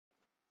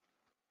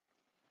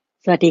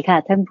สวัสดีค่ะ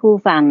ท่านผู้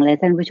ฟังและ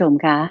ท่านผู้ชม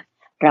คะ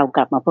เราก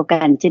ลับมาพบ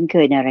กันเช่นเค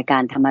ยในรายกา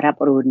รธรรมรับ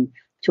อรุณ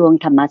ช่วง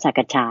ธรรมสัก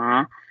ฉา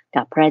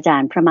กับพระอาจา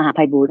รย์พระมหาไพ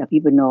บูลย์อภิ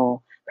ปุโน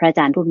พระอาจ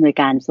ารย์ผู้อำนวย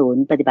การศูน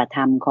ย์ปฏิบัติธ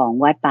รรมของ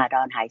วัดป่าด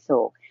อนหายโศ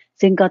ก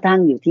ซึ่งก็ตั้ง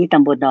อยู่ที่ต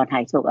ำบลดอนห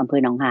ายโศกอำเภ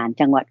อหนองหาน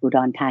จังหวัดอุด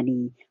รธานี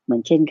เหมือ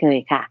นเช่นเคย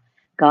ค่ะ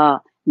ก็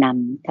น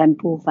ำท่าน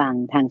ผู้ฟัง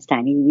ทางสถา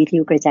นีวิท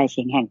ยุกระจายเ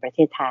สียงแห่งประเท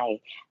ศไทย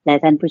และ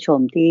ท่านผู้ชม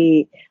ที่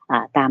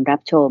ตามรั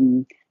บชม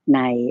ใน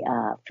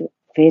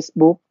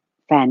Facebook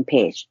แฟนเพ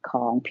จข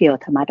อง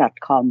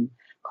purethama.com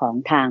ของ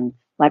ทาง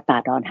วัดป่า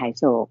ดอนหาย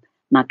โศก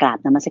มากราบ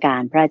นมัสกา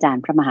รพระอาจาร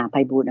ย์พระมหาไพ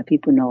บูลย์อภิ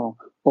ปุโน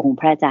องค์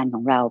พระอาจารย์ข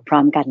องเราพร้อ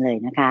มกันเลย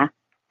นะคะ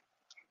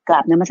กรา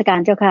บนมัสการ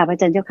เจ้าค่ะพระอ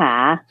าจารย์เจ้าขา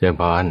เจริญ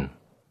พร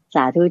ส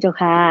าธุเจ้า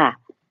ค่ะ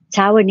เ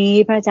ช้าวันนี้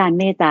พระอาจารย์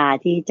เมตตา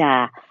ที่จะ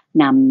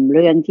นำเ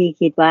รื่องที่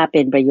คิดว่าเ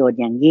ป็นประโยชน์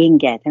อย่างยิ่ง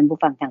แก่ท่านผู้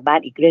ฟังทางบ้าน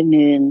อีกเรื่อง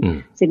นึง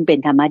ซึ่งเป็น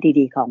ธรรมะ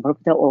ดีๆของพระ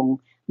พุทธองค์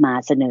มา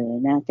เสนอ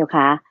นะเจ้า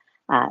ค่ะ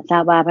ทรา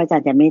บว่าพระอาจา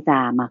รย์จะเมตตา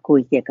มาคุย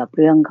เกี่ยวกับเ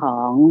รื่องขอ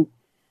ง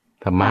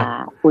ธรรมะ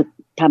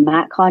ธรรมะ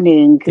ข้อห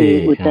นึ่งคือ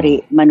อุตริ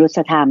มนุส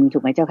ธรรมถู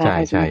กไหมเจ้าค่ะ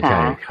ใช่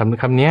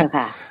คำนี้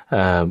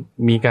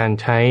มีการ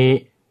ใช้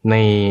ใน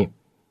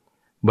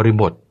บริ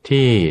บท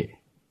ที่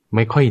ไ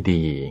ม่ค่อย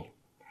ดี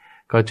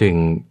ก็จึง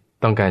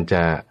ต้องการจ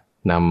ะ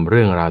นำเ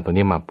รื่องราวตัว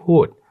นี้มาพู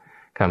ด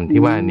คำ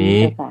ที่ว่านี้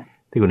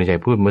ที่คุณใจ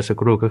พูดเมื่อสัก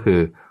ครู่ก็คือ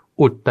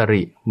อุต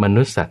ริม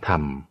นุสธรร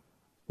ม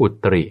อุ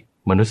ตริ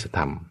มนุสธ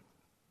รรม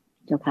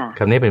ค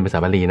ำนี้เป็นภาษา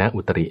บาลีนะ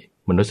อุตริ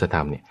มนุสธร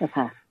รมเนี่ย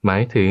หมา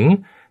ยถึง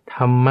ธ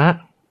รรมะ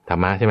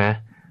ใช่ไหม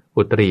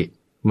อุตริ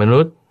มนุ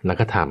ษย์แล้ว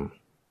ก็ธรรม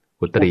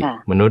อุตริ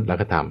มนุษย์แล้ว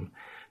ก็ธรรม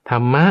ธร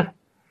รมะ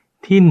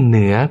ที่เห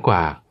นือกว่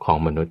าของ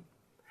มนุษย์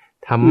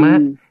ธรรมะ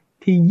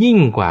ที่ยิ่ง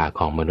กว่าข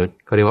องมนุษย์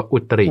เขาเรียกว่าอุ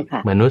ตริ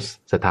มนุษย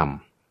ธรรม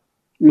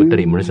อุต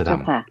ริมนุษยธรร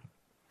ม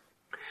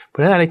เพรา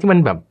ะฉะนั้นอะไรที่มัน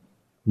แบบ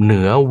เห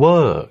นือเวอ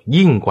ร์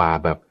ยิ่งกว่า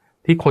แบบ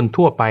ที่คน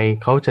ทั่วไป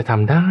เขาจะท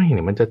ำได้เ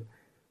นี่ยมันจ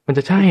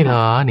ะใช่เหร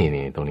อนี่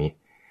ตรงนี้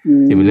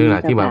ที่เป็นเรื่องรา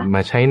วที่แบบม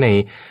าใช้ใน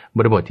บ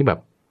ริบทที่แบบ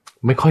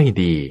ไม่ค่อย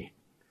ดี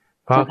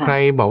พอใคร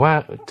บอกว่า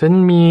ฉัน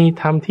มี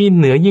ธรรมที่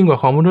เหนือยิ่งกว่า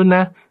ของมนุษย์น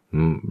ะ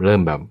เริ่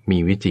มแบบมี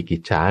วิจิกิ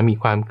จฉามี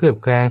ความเคลือบ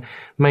แคลง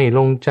ไม่ล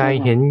งใจ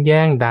เห็นแ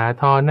ย้งด่า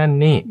ทอนั่น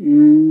นี่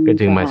ก็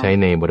จึงมาใช้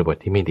ในบริบท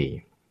ที่ไม่ดี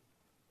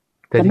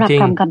แต่จริง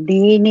ๆคำ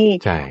นี้นี่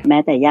แม้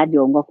แต่ญาติโย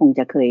มก็คงจ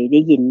ะเคยได้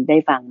ยินได้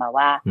ฟังมา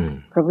ว่า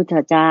พระพุทธ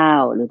เจ้า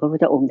หรือพระพุท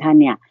ธองค์ท่าน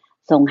เนี่ย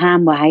ทรงห้าม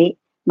ไว้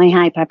ไม่ใ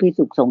ห้พระภิก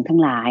ษุสงฆ์ทั้ง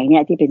หลายเนี่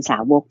ยที่เป็นสา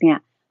วกเนี่ย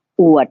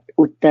อวด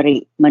อุตริ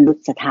มนุ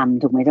สธรรม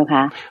ถูกไหมเจ้าค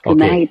ะคือ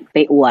ไม่ให้ไป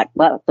อวด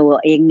ว่าตัว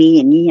เองมีอ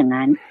ย่างนี้อย่าง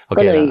นั้น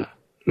ก็เลย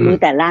รู้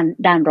แต่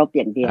ด้านลบอ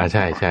ย่างเดียวใ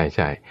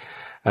ช่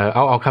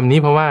เอาคำนี้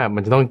เพราะว่ามั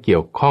นจะต้องเกี่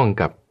ยวข้อง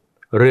กับ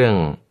เรื่อง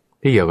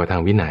ที่เกี่ยวกับทา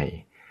งวินัย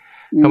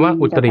คำว่า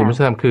อุตริมนุ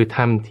สธรรมคือธ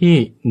รรมที่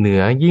เหนื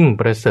อยิ่ง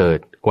ประเสริฐ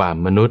กว่า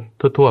มนุษย์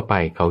ทั่วๆไป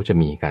เขาจะ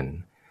มีกัน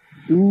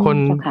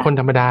คน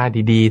ธรรมดา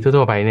ดีๆ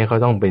ทั่วๆไปเนี่ยเขา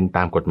ต้องเป็นต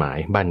ามกฎหมาย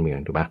บ้านเมือง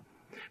ถูกปะ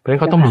เพราะฉะนั้น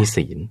เขาต้องมี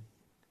ศีล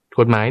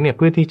กฎหมายเนี่ยเ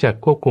พื่อที่จะ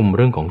ควบคุมเ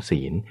รื่องของ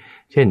ศีล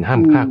เช่นห้า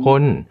มฆ่าค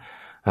น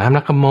ห้าม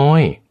ลักขโม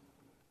ย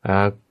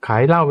ขา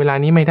ยเหล้าเวลา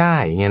นี้ไม่ได้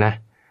อย่างเงี้ยนะ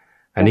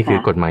อันนี้คือ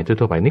กฎหมายทั่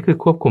วๆไปนี่คือ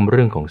ควบคุมเ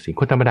รื่องของศีล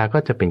คนธรรมดาก็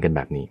จะเป็นกันแ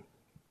บบนี้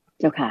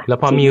เจ้าค่ะแล้ว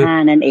พอมี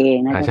นั่นเอง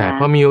นะใช่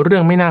พอมีเรื่อ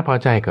งไม่น่าพอ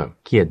ใจก็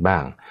เครียดบ้า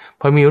ง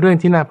พอมีเรื่อง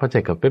ที่น่าพอใจ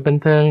ก็เป็นบัน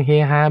เทิงเฮ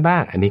ฮาบ้า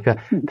งอันนี้ก็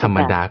ธรรม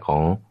ดาขอ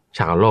งช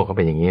าวโลกเขาเ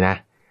ป็นอย่างนี้นะ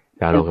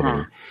ชาวโลกก็เป็น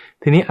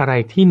ทีนี้อะไร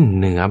ที่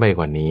เหนือไป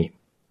กว่านี้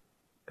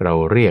เรา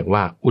เรียก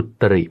ว่าอุ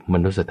ตริม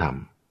นุสธรรม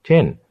เช่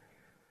น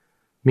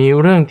มี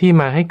เรื่องที่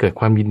มาให้เกิด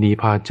ความยินดี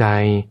พอใจ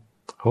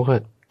เขาก็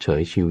เฉ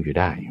ยชิวอยู่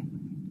ได้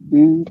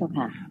เจ้า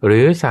ค่ะหรื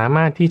อสาม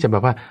ารถที่จะแบ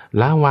บว่า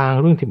ละวาง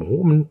เรื่องที่แบบโ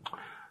อ้มัน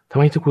ทำ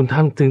ไมคุณ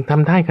ถึงท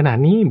ำได้ขนาด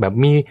นี้แบบ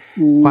มี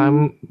ความ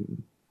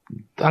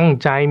ตั้ง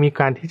ใจมี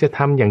การที่จะท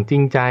ำอย่างจริ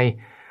งใจ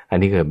อัน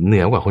นี้เกิดเหนื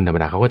อกว่าคนธรรม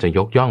ดาเขาก็จะย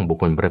กย่องบุค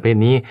คลประเภท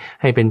นี้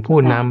ให้เป็นผู้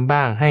นำ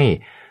บ้างให้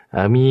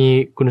มี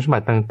คุณสมบั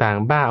ติต่าง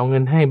ๆบ้างเอาเงิ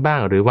นให้บ้าง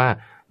หรือว่า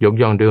ยก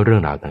ย่องด้วยเรื่อ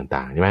งราว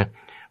ต่างๆใช่ไหม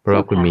เพราะ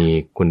ว่าคุณมี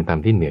คุณธรรม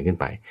ที่เหนือขึ้น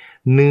ไป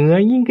เหนือ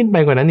ยิ่งขึ้นไป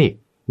กว่านั้นอีก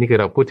นี่คือ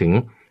เราพูดถึง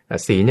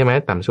ศีลใช่ไหม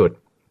ต่ำสุด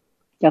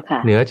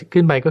เหนือ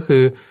ขึ้นไปก็คื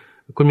อ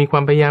คุณมีควา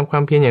มพยายามควา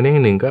มเพียรอย่างใดอย่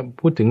างหนึ่งก็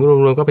พูดถึง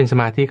รวมๆก็เป็นส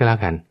มาธิก็แล้ว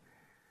กัน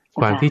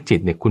ความที่จิต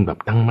เนี่ยคุณแบบ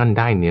ตั้งมั่น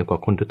ได้เหนือกว่า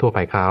คนทั่วไป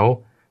เขา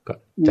ก็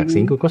จากศี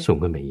ลคุณก็สูง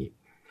ขึ้นไปอีก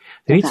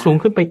ทีนี้สูง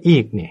ขึ้นไปอี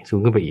กเนี่ยสูง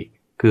ขึ้นไปอีก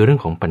คือเรื่อง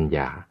ของปัญญ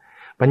า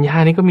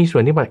นี่ก็มีส่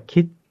วนที่แบบ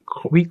คิด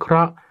วิเคร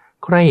าะห์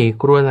ใคร่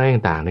ครวญอะไร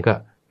ต่างๆนี่ก็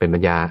เป็นปั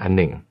ญญาอันห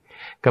นึ่ง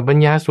กับปัญ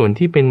ญาส่วน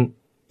ที่เป็น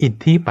อิท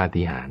ธิปา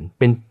ฏิหาริย์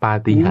เป็นปา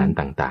ฏิหาริย์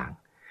ต่าง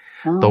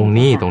ๆตร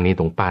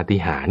งปาฏิ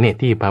หาริย์เนี่ย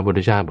ที่พระพุทธ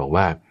เจ้าบอก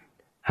ว่า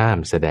ห้าม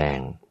แสดง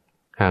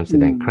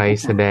ใคร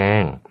แสดง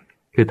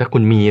คือถ้าคุ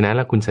ณมีนะแ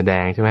ล้วคุณแสด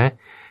งใช่ไหม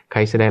ใคร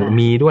แสดง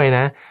มีด้วยน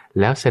ะ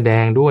แล้วแสด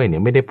งด้วยเนี่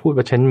ยไม่ได้พูด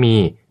ว่าฉันมี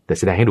แต่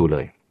แสดงให้ดูเล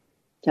ย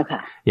เจ้าค่ะ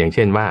อย่างเ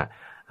ช่นว่า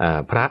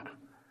พระ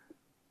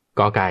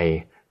กอไ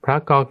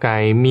ก่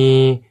มี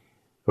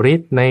ฤ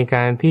ทธิ์ในก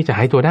ารที่จะห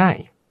ายตัวได้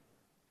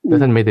แล้ว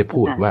ท่านไม่ได้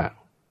พูดว่า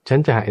ฉัน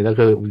จะหายแล้ว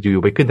ก็อ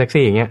ยู่ไปขึ้นแท็ก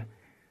ซี่อย่างเงี้ย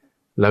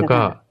แล้วก็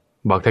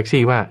บอกแท็ก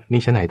ซี่ว่า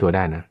นี่ฉันหายตัวไ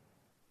ด้นะ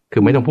คื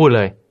อไม่ต้องพูดเ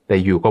ลยแต่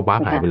อยู่ก็ว้า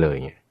หายไปเลยอ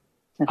ย่างเงี้ย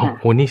โอ้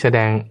โหนี่แสด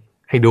ง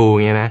ให้ดูอย่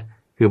างเงี้ยนะ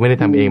คือไม่ได้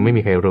ทำเองไม่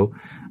มีใครรู้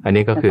อัน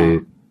นี้ก็คือ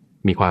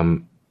มีความ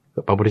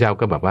พระพุทธเจ้า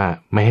ก็แบบว่า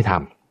ไม่ให้ท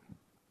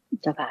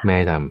ำไม่ใ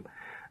ห้ท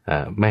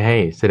ำไม่ให้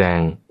แสดง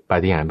ปา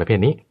ฏิหาริย์ประเภท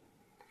นี้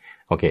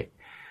โอเค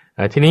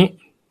ทีนี้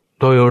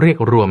โดยเรียก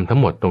รวมทั้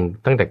งหมดตรง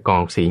ตั้งแต่กอ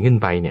งศีลขึ้น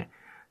ไปเนี่ย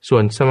ส่ว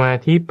นสมา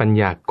ธิปัญ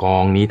ญากอ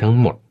งนี้ทั้ง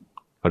หมด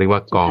เรียกว่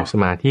ากองส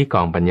มาธิก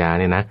องปัญญา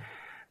เนี่ยนะ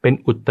เป็น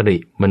อุตริ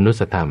มนุ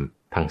สธรรม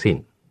ทั้งสิ้น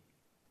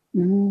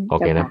โอ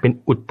เคนะเป็น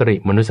อุตริ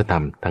มนุสธร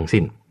รมทั้ง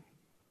สิ้น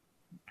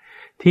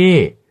ที่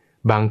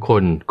บางค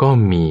นก็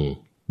มี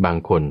บาง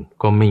คน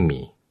ก็ไม่มี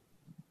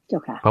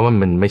เพราะว่า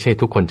มันไม่ใช่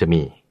ทุกคนจะ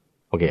มี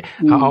โอเค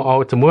เอา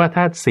สมมติว่า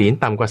ถ้าศีล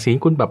ต่ำกว่าศีล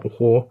คุณแบบโอ้โ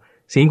ห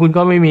ศีลคุณ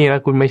ก็ไม่มีแล้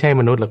วคุณไม่ใช่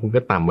มนุษย์แล้วคุณ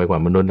ก็ต่ำไปกว่า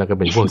มนุษย์แล้วก็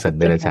เป็นพวกสัตว์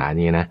เดรัจฉาน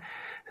นี่นะ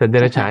สัตว์เด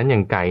รัจฉานอย่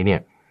างไก่เนี่ย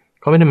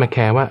เขาไม่ได้มาแค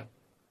ร์ว่า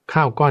ข้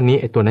าวก้อนนี้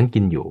ไอ้ตัวนั้น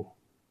กินอยู่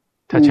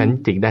ถ้าฉัน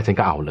จิกได้ฉัน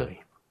ก็เอาเลย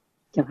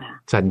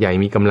สัตว์ใหญ่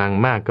มีกำลัง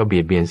มากก็เบี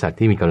ยดเบียนสัตว์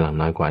ที่มีกำลัง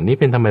น้อยกว่านี่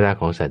เป็นธรรมดา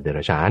ของสัตว์เด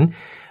รัจฉาน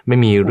ไม่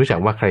มีรู้จัก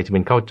ว่าใครจะเป็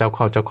นเจ้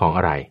าของ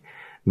อะไร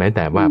แม้แ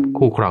ต่ว่า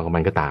คู่ครองกับ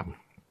มันก็ตาม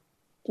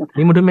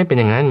นี่มนุษย์ไม่เป็น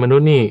อย่างนั้นมนุษ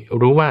ย์นี่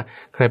รู้ว่า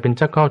ใครเป็นเ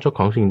จ้าข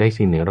องสิ่งใด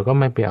สิ่งหนึ่งเราก็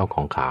ไม่ไปเอาข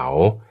องเขา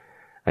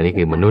อันนี้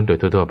คือมนุษย์โดย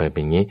ทั่วๆไปเป็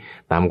นอย่างนี้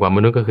ตามความม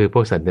นุษย์ก็คือพ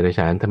วกสัตว์เดรัจฉ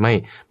านทำไม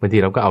บางที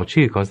เราก็เอา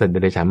ชื่อของสัตว์เด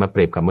รัจฉานมาเป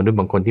รียบกับมนุษย์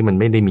บางคนที่มัน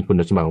ไม่ได้มีคุ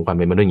ณสมบัติของความ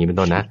เป็นมนุษย์อย่างนี้เป็น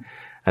ต้นนะ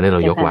อันนี้เร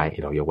ายกไว้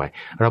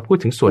เราพูด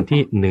ถึงส่วนที่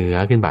เหนือ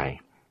ขึ้นไป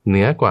เห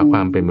นือกว่าคว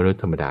ามเป็นมนุษ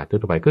ย์ธรรมดาทั่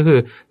วไปก็คือ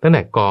ตั้งแ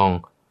ต่กอง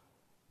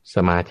ส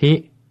มาธิ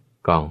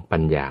กองปั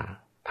ญญา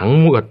ทั้ง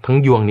หมดทั้ง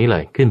ยวงนี้เล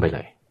ยขึ้นไปเล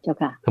ย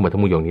ทั้งหมดทั้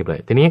งยวงนี้เล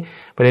ยทีนี้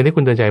ประเด็นที่คุ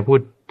ณเตือนใจพูด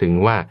ถึง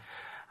ว่า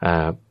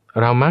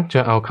เรามักจะ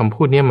เอาคำ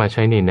พูดนี้มาใ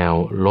ช้ในแนว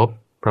ลบ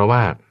เพราะว่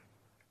า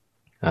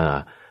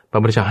พระ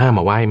พุทธเจ้าห้าม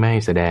มาไว้ไม่ใ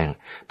ห้แสดง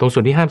ตรงส่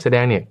วนที่ห้ามแสด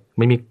งเนี่ยไ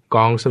ม่มีก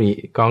อง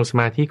ส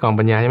มาธิกอง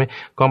ปัญญาใช่ไหม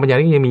กองปัญญา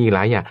นี่ยังมีอีกหล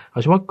ายอย่างเอา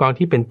เฉพาะกอง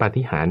ที่เป็นปา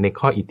ฏิหาริย์ใน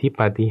ข้ออิทธิ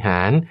ปาฏิหา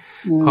ริย์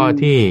ข้อ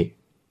ที่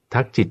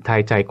ทักจิตทา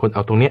ยใจคนเอ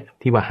าตรงเนี้ย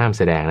ที่ว่าห้ามแ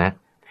สดงนะ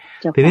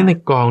ทีนี้ใน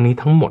กองนี้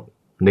ทั้งหมด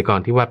ในกอง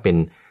ที่ว่าเป็น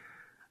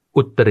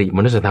อุตริม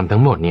นุสธรรมทั้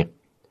งหมดเนี่ย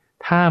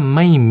ถ้าไ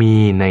ม่มี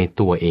ใน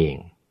ตัวเอง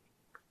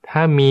ถ้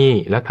ามี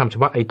แล้วทำเฉ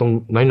พาะไอ้ตรง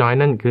น้อย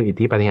ๆนั่นคืออิท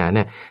ธิปาฏิหาริย์เ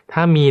นี่ยถ้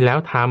ามีแล้ว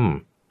ท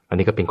ำอัน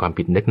นี้ก็เป็นความ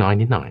ผิดเล็กน้อย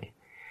นิดหน่อย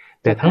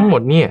แต่ทั้งหม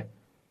ดเนี่ย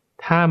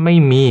ถ้าไม่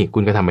มีคุ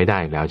ณก็ทำไม่ได้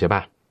แล้วใช่ป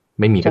ะ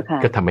ไม่มี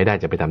ก็ทำไม่ได้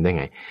จะไปทำได้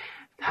ไง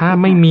ถ้า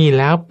ไม่มี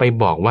แล้วไป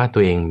บอกว่าตั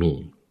วเองมี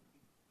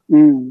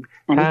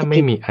ถ้าไม่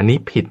มีอันนี้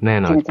ผิดแน่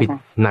นอนผิด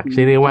หนักใ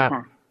ช่ไหมว่า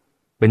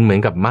เป็นเหมือน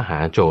กับมหา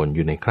โจรอ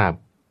ยู่ในคราบ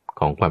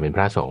ของความเป็นพ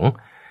ระสงฆ์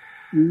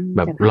แ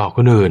บบหลอกค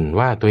นอื่น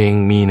ว่าตัวเอง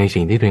มีใน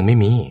สิ่งที่ตัวเองไม่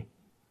มี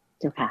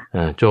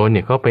โจรเ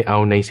นี่ยเขาไปเอา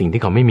ในสิ่ง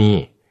ที่เขาไม่มี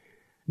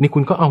นี่คุ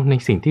ณก็เอาใน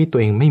สิ่งที่ตัว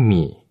เองไม่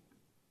มี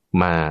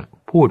มา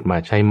พูดมา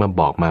ใช้มา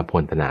บอกมาพร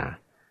รณนา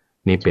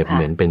นี่เปรียบเห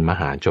มือนเป็นม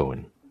หาโจร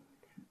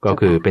ก็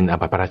คือเป็นอ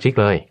ภัยปาราชิก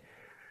เลย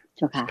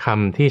ค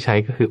ำที่ใช้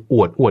ก็คืออ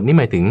วดนี่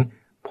หมายถึง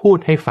พูด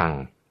ให้ฟัง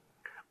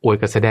อวด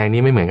กับแสดง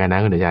นี่ไม่เหมือนกันนะ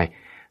คุณเดชใจ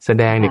แส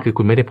ดงเนี่ยคือ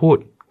คุณไม่ได้พูด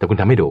แต่คุณ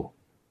ทำให้ดู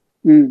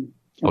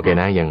โอเค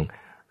นะอย่าง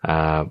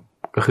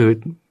ก็คือ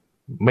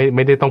ไ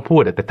ม่ได้ต้องพู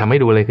ดแต่ทำให้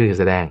ดูเลยคือ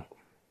แสดง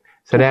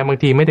บาง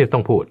ทีไม่ได้ต้อ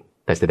งพูด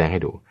แต่แสดงให้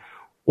ดู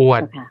อว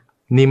ด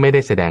นี่ไม่ไ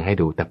ด้แสดงให้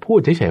ดูแต่พูด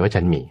เฉยๆว่า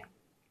ฉันมี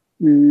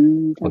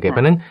โอเคเพร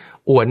าะนั้น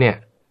อวดเนี่ย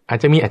อาจ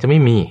จะมีอาจจะไม่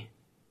มี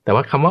แต่ว่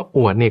าคำว่าอ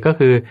วดเนี่ยก็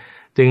คือ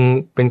จึง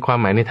เป็นความ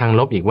หมายในทาง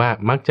ลบอีกว่า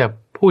มักจะ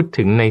พูด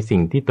ถึงในสิ่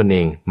งที่ตนเอ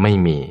งไม่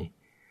มี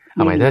เอ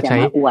าหมายถ้าใช้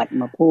อวด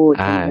มาพูด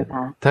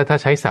ถ้า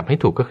ใช้ศัพท์ให้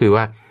ถูกก็คือ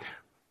ว่า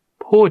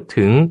พูด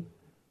ถึง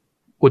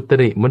อุต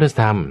ริมนุส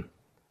ธรรม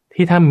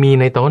ที่ถ้ามี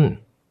ในตน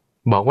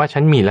บอกว่าฉั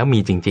นมีแล้วมี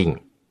จริง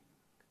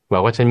ๆบอ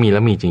กว่าฉันมีแล้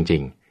วมีจริ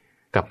ง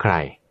ๆกับใคร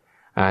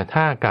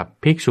ถ้ากับ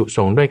ภิกษุส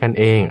งฆ์ด้วยกัน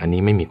เองอัน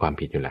นี้ไม่มีความ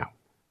ผิดอยู่แล้ว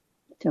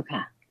เจ้าค่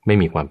ะไม่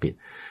มีความผิด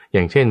อ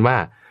ย่างเช่นว่า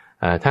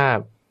ถ้า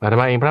อาต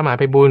มาเองพระมหาไ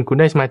พบูลย์คุณ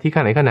ได้สมาธิ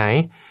ขั้นไหน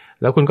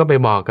แล้วคุณก็ไป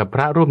บอกกับพ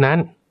ระรูปนั้น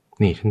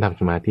นี่ฉันทำ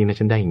สมาธินะ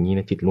ฉันได้อย่างนี้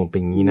นะจิตรวมเป็น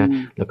อย่างนี้นะ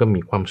แล้วก็มี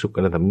ความสุขอ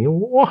ะไรแบบนี้โ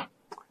อ้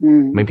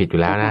ไม่ผิดอยู่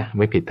แล้วนะไ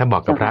ม่ผิดถ้าบอ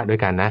กกับพระด้วย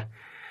กันนะ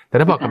แต่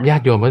ถ้าบอกกับญา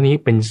ติโยมพวกนี้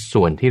เป็น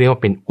ส่วนที่เรียกว่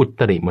าเป็นอุ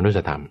ตริมนุส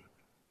ธรรม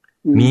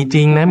มีจ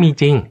ริงนะมี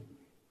จ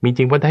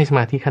ริงว่าได้สม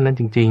าธิขั้นนั้น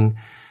จริง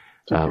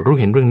ๆรู้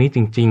เห็นเรื่องนี้จ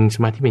ริงๆส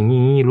มาธิเป็นอย่าง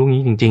นี้รู้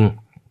งี้จริง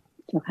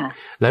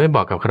ๆแล้วไปบ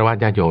อกกับฆราวาส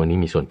ญาติโยมนี้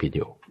มีส่วนผิดอ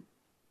ยู่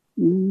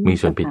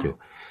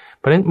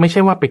เพราะฉะนั้นไม่ใช่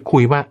ว่าไปคุ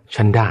ยว่า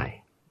ฉันได้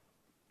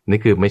นี่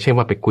คือไม่ใช่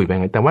ว่าไปคุยไป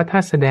ไงแต่ว่าถ้า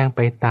แสดงไป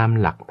ตาม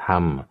หลักธรร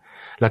ม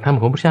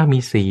ของพระเจ้ามี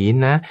ศีล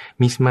นะ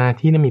มีสมา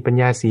ธินะมีปัญ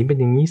ญาศีลเป็น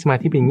อย่างนี้สมา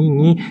ธิเป็นอย่าง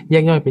นี้แย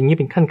กย่อยเป็นอย่างนี้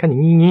เป็นขั้นอย่า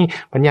งนี้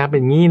ปัญญาเป็น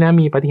อย่างนี้นะ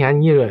มีปฏิหารอย่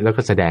างนี้เลยแล้ว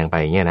ก็แสดงไป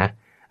อย่างเงี้ยนะ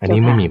อัน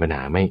นี้ไม่มีปัญห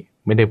าไ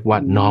ม่ได้ว่า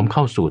น้อมเข้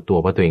าสู่ตัว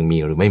ว่าตัวเองมี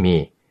หรือไม่มี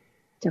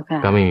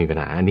ก็ไม่มีปัญ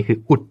หาอันนี้คือ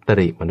อุต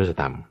ริมนุส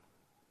ธรรม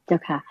เจ้า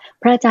ค่ะ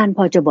พระอาจารย์พ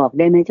อจะบอกไ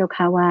ด้ไหมเจ้า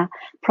ค่ะว่า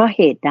เพราะเ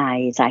หตุใด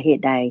สาเห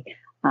ตุใด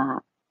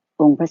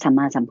องค์พระสัมม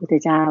าสัมพุทธ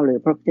เจ้าหรือ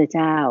พระพุทธเ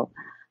จ้า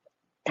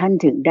ท่าน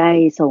ถึงได้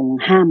ทรง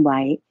ห้ามไว้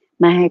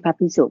ไม่ให้พระ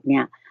ภิกษุเนี่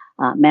ย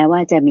แม้ว่า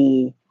จะมี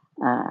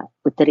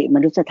อุตริม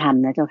นุสธรรม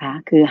นะเจ้าค่ะ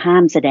คือห้า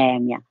มแสดง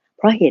เนี่ยเ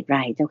พราะเหตุไร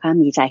เจ้าค่ะ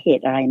มีสาเห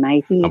ตุอะไรไหม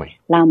ที่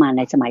เล่ามาใ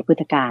นสมัยพุท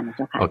ธกาลเ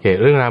จ้าค่ะโอเค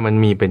เรื่องราวมัน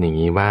มีเป็นอย่าง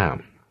นี้ว่า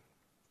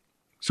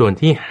ส่วน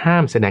ที่ห้า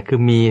มแสดงคื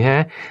อมีฮ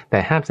ะแต่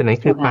ห้ามแสดง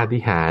คือปาฏิ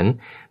หาริย์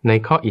ใน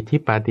ข้ออิทธิ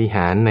ปาฏิห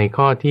าริย์ใน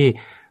ข้อที่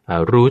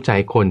รู้ใจ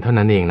คนเท่า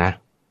นั้นเองนะ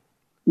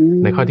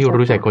ในข้อที่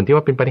รู้ใจคนที่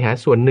ว่าเป็นปาฏิหาริ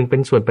ย์ส่วนหนึ่งเป็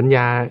นส่วนปัญญ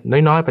า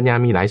น้อยๆปัญญา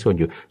มีหลายส่วน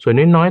อยู่ส่วน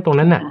น้อยๆตรง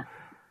นั้นน่ะ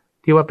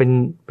ที่ว่าเ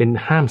ป็น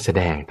ห้ามแส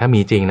ดงถ้า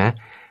มีจริงนะ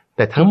แ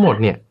ต่ทั้งหมด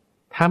เนี่ย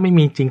ถ้าไม่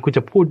มีจริงคุณจ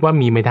ะพูดว่า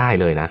มีไม่ได้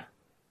เลยนะ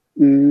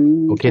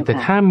โอเคแต่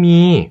ถ้ามี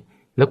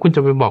แล้วคุณจ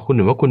ะไปบอกคน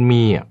อื่นว่าคุณ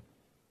มีอ่ะ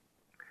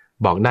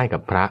บอกได้กั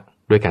บพระ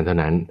ด้วยกันเท่า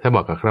นั้นถ้าบ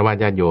อกกับฆราวาส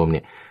ญาติโยมเ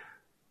นี่ย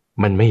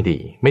มันไม่ดี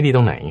ต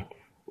รงไหน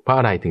เพราะ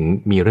อะไรถึง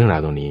มีเรื่องรา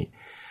วตรงนี้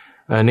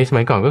ในส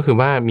มัยก่อนก็คือ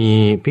ว่ามี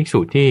ภิกษุ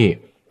ที่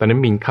ตอนนั้น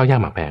มีข้าวยาก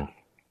หมากแพง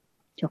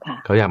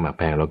ข้าวยากหมากแ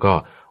พงแล้วก็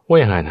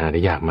อาหารหาไ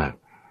ด้ยากมาก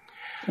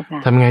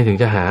ทำไงถึง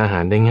จะหาอาหา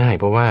รได้ง่าย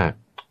เพราะว่า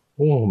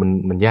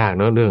มันยากเ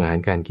นอะเรื่องอาหาร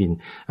การกิน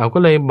เอาก็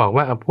เลยบอก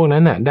ว่าพวกนั้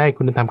นน่ะได้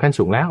คุณธรรมขั้น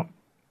สูงแล้ว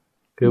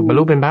คือบรร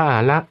ลุเป็นพระอร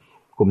หันต์ละ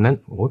กลุ่มนั้น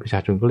ประชา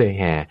ชนก็เลย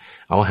แห่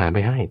เอาอาหารไป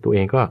ให้ตัวเอ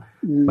งก็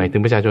หมายถึ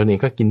งประชาชนเอง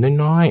ก็กิน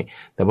น้อย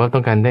ๆแต่ว่าต้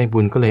องการได้บุ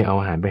ญก็เลยเอา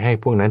อาหารไปให้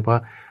พวกนั้นเพรา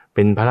ะเ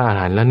ป็นพระอร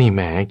หันต์แล้วนี่แห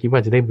มคิดว่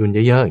าจะได้บุญ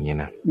เยอะๆอย่างเงี้ย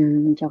นะ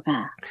เจ้าค่ะ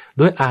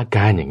ด้วยอาก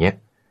ารอย่างเงี้ย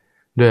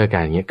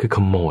คือข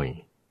โมย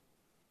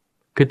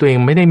คือตัวเอง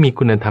ไม่ได้มี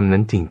คุณธรรมนั้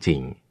นจริง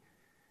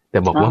ๆแต่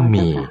บอกว่า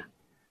มี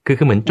คื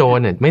อเหมือนโจร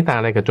เนี่ยไม่ต่าง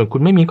อะไรกับโจรคุ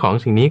ณไม่มีของ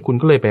สิ่งนี้คุณ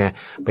ก็เลย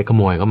ไปขโ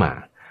มยเข้ามา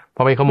พ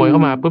อไปขโมยเข้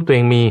ามาปุ๊บตัวเอ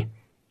งมี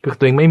คือ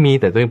ตัวเองไม่มี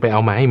แต่ตัวเองไปเอ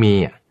ามาให้มี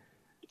อ่ะ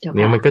เ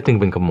นี่ยมันก็จึง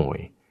เป็นขโมย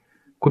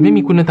คุณไม่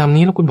มีคุณธรรม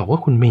นี้แล้วคุณบอกว่า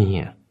คุณมี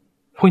อ่ะ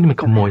พวกนี้มัน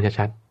ขโมย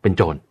ชัดๆเป็นโ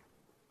จร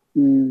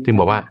จึง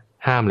บอกว่า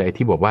ห้ามเลย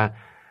ที่บอกว่า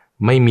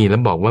ไม่มีแล้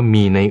วบอกว่า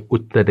มีในอุ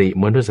ตริ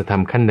มนุสธรร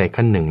มขั้นใด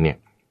ขั้นหนึ่งเนี่ย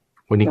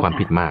วันนี้ความ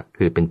ผิดมาก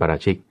คือเป็นปารา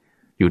ชิก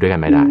อยู่ด้วยกัน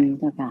ไม่ได้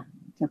เจ้า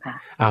ค่ะ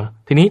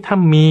ทีนี้ถ้า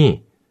มี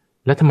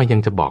แล้วทำไมยัง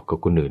จะบอกกับ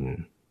คนอื่น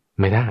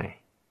ไม่ได้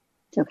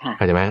เจ้าค่ะเ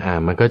ข้าใจไหม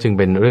มันก็จึงเ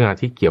ป็นเรื่องราว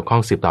ที่เกี่ยวข้อ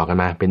งสืบต่อกัน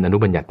มาเป็นอนุ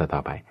บัญญัติต่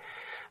อไป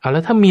แล้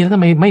วถ้ามีแล้วทำ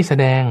ไมไม่แส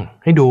ดง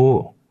ให้ดู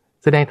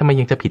แสดงทำไม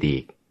ยังจะผิดอี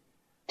ก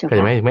เข้าใ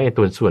จไหมไม่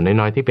ตัวส่วน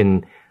น้อยๆที่เป็น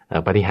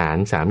ปาฏิหาริ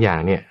ย์3อย่าง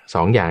เนี่ย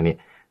2อย่างเนี่ย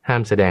ห้า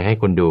มแสดงให้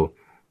คนดู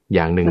อ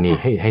ย่างหนึ่งนี่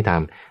ให้ตา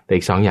มแต่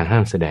อีก2อย่างห้า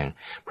มแสดง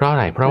เพราะอะ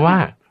ไรเพราะว่า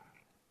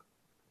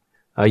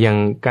อย่าง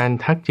การ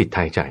ทักจิตท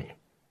ายใจ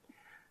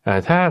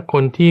ถ้าค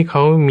นที่เข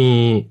ามี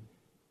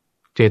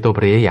เจโตป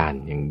ริยญาณ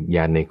อย่างญ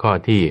าณในข้อ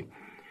ที่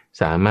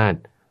สามารถ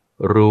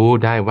รู้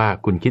ได้ว่า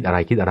คุณคิดอะไร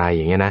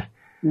อย่างเงี้ยนะ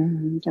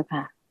เจ้า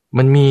ค่ะ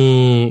มันมี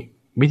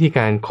วิธีก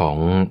ารของ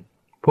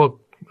พวก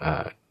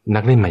นั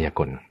กเล่นมายาก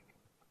ล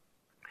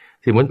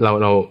สมมติ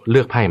เราเลื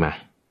อกไพ่มา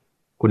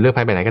คุณเลือกไ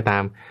พ่ใบไหนก็ตา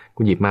ม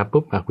คุณหยิบมา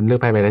ปุ๊บคุณเลือก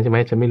ไพ่ใบนั้นใช่ไหม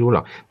ฉันไม่รู้หร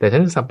อกแต่ฉั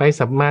นสับไป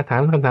สับมาถา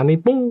มคำถามนี้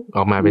ปุ้งอ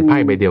อกมาเป็นไพ่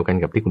ใบเดียวกัน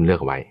กับที่คุณเลือ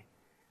กไว้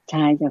ใ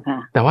ช่เจ้าค่ะ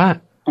แต่ว่า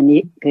อันนี้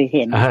เคยเ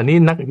ห็นอันนี้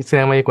นักแสด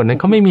งมายากลนั้น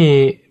เขาไม่มี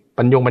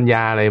ปัญญ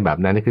าอะไรแบบ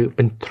นั้นคือเ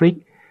ป็นทริค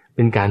เ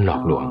ป็นการหลอ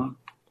กลวง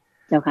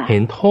เจ้าค่ะเห็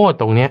นโทษ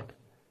ตรงเนี้ย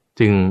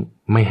จึง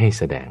ไม่ให้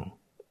แสดง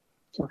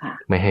เจ้าค่ะ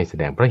ไม่ให้แส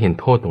ดงเพราะเห็น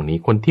โทษตรงนี้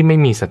คนที่ไม่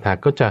มีศรัทธา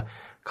ก็จะ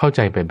เข้าใจ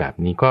ไปแบบ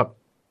นี้ก็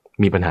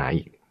มีปัญหา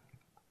อีก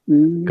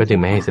ก็จึง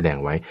ไม่ให้แสดง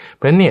ไว้เพ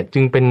ราะฉะนั้นเนี่ยจึ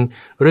งเป็น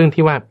เรื่อง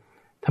ที่ว่า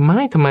ทำ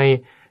ไม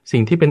สิ่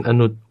งที่เป็น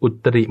อุ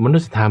ตริมนุ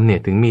สธรรมเนี่ย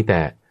ถึงมีแต่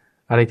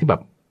อะไรที่แบ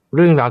บเ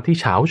รื่องราวที่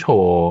เฉาโฉ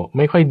ไ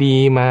ม่ค่อยดี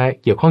มา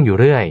เกี่ยวข้องอยู่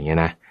เรื่อยอย่างเงี้ย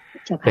นะ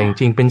แต่จ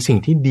ริงๆเป็นสิ่ง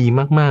ที่ดี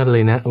มากๆเล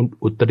ยนะ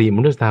อุตริม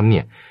นุสธรรมเ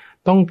นี่ย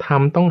ต้องท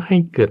ำต้องให้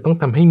เกิดต้อง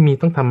ทำให้มี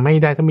ต้องทำไม่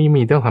ได้ถ้าไม่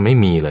มีต้องทำให้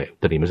มีเลยอุ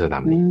ตริมนุสธร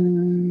รมนี่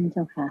เ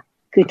จ้าค่ะ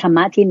คือธรรม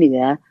ะที่เหนื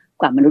อ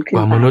กว่ามนุษ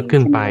ย์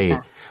ขึ้นไป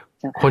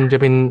คนจะ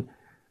เป็น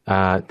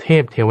เท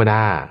พเทวด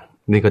า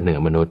นี่ก็เหนือ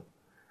มนุษย์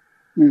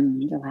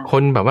ค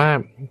นแบบว่า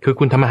คือ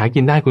คุณทำมาหา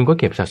กินได้คุณก็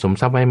เก็บสะสม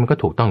ทรัพย์ไว้มันก็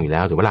ถูกต้องอยู่แล้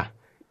วถูกปะล่ะ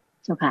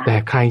แต่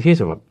ใครที่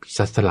จะแบบ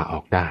สละอ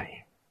อกได้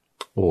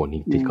โอ้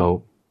นี่จิตเขา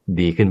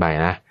ดีขึ้นไป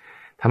นะ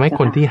ทำให้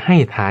คนที่ให้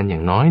ทานอย่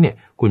างน้อยเนี่ย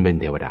คุณเป็น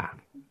เทวดา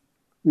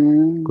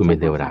คุณเป็น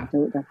เทวดา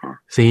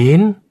ศีล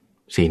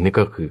นี่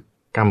ก็คือ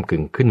ก้ำกึ่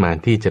งขึ้นมา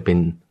ที่จะเป็น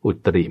อุ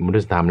ตริมนุ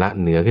สธรรมละ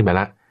เหนือขึ้นไป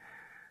ละ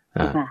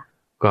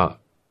ก็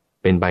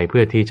เป็นไปเพื่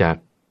อที่จะ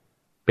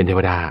เป็นเท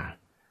วดา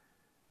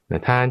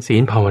ทานศี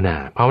ลภาว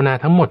นา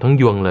ทั้งหมดทั้ง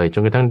ยวงเลยจ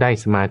นกระทั่งได้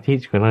สมาธิ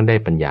จนกระทั่งได้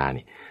ปัญญา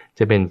นี่จ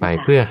ะเป็นไป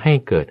เพื่อให้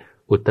เกิด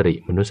อุตริ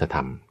มนุสธร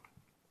รม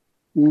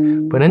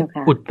เพราะฉะนั้น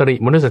อุตริ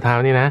มนุสธรรม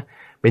นี่นะ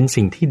เป็น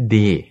สิ่งที่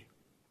ดี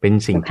เป็น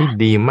สิ่งที่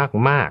ดี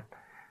มาก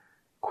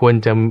ๆควร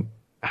จะ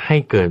ให้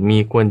เกิดมี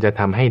ควรจะ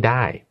ทำให้ไ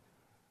ด้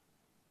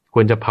ค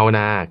วรจะภาวน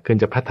าควร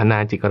จะพัฒนา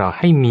จิตเรา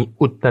ให้มี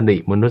อุตริ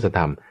มนุสธ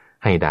รรม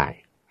ให้ได้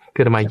คื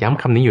อทำไมย้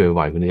ำคำนี้อยู่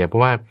บ่อยๆคุณใจเพรา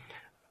ะว่า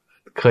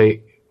เคย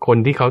คน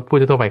ที่เขาพูด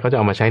ทั่วไปเขาจะเ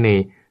อามาใช้ใน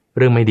เ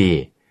รื่องไม่ดี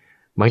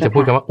มักจะพู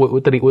ดกันว่าอุ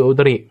ตริ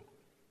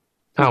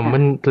มั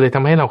นเลยท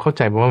ำให้เราเข้าใ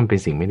จว่ามันเป็น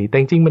สิ่งไม่ดีแต่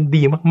จริงๆมัน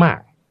ดีมาก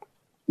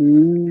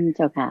เ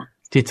จ้าค่ะ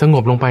จิตสง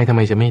บลงไปทำไ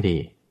มจะไม่ดี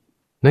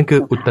นั่นคือ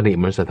อุตริ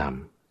มนุสธรรม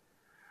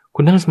คุ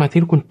ณนั่งสมาธิ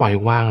แล้วคุณปล่อย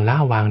วางละ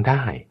วางไ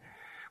ด้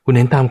คุณเ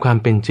ห็นตามความ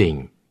เป็นจริง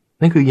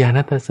นั่นคือญาณ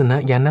ทัศ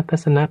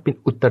นะเป็น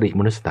อุตริ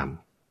มนุสธรรม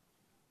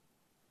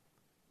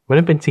มั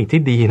นเป็นสิ่งที่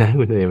ดีนะ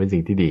คุณเป็น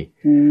สิ่งที่ดี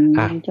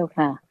เจ้า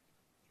ค่ะ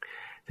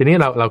ทีนี้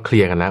เราเคลี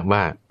ยร์กันแล้วว่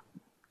า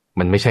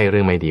มันไม่ใช่เรื่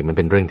องไม่ดีมันเ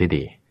ป็นเรื่องที่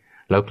ดี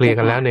เราเคลียร์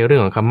กันแล้วในเรื่อ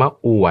งของคำว่า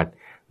อวด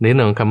ในเ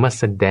รื่องของคำว่า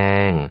แสด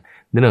ง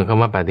ในเรื่องของค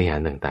ำว่าปาฏิหา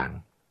ริย์ต่าง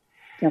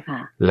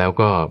ๆแล้ว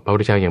ก็พระพุท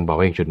ธเจ้ายังบอกไ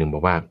ว้อีกจุดหนึ่งบ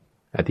อกว่า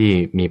ที่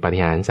มีปาฏิ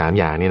หาริย์3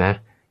อย่างนี่นะ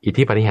อิท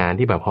ธิปาฏิหาริย์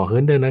ที่แบบพอเหิ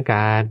นเดินอาก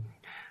าศ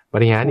ปา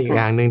ฏิหาริย์อีกอ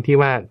ย่างหนึ่งที่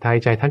ว่าทาย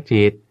ใจทัก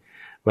จิต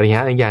ปาฏิหา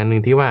ริย์อีกอย่างหนึ่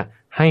งที่ว่า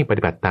ให้ป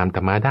ฏิบัติตามธ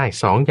รรมะได้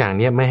2อย่าง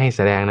นี้ไม่ให้แ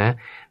สดงนะ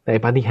แต่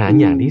ปาฏิหาริย์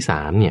อย่างที่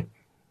3เนี่ย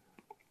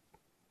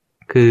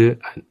คือ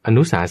อ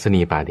นุสาส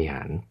นีปาฏิห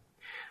าริย์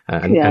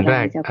อันแ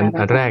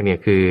รกเนี่ย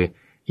คือ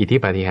อิทธิ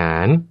ปาฏิหา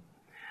ริย์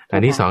อั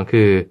นที่2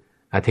คือ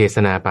อเทศ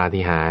นาปา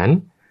ฏิหาริย์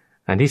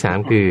อันที่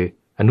3คือ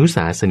อนุส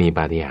าสนีป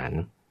าฏิหาริย์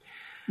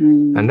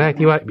อันแรก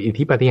ที่ว่าอิท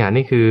ธิปาฏิหาริย์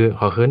นี่คือ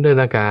ห่อเหินเดิน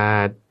อากา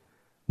ศ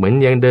เหมือน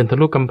ยังเดินทะ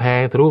ลุกำแพ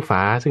งทะลุฝ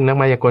าซึ่งนัก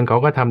มายากลเขา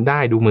ก็ทำได้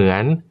ดูเหมือ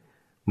น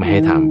ไม่ให้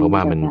ทำเพราะว่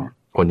ามัน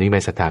คนที่ไม่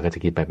ศรัทธาก็จะ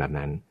คิดไปแบบ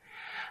นั้น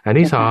อัน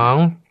ที่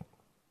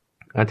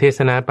2อเทศ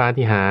นาปา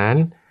ฏิหาริ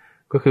ย์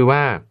ก็คือว่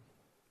า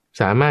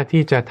สามารถ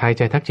ที่จะทายใ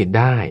จทักจิต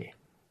ได้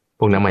พ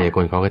วกนักมายาก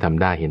ลเขาก็ท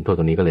ำได้เห็นโทษต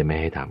รงนี้ก็เลยไม่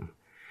ให้ท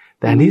ำ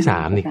แต่อันที่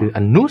3นี่คืออ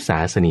นุสา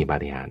สนีปา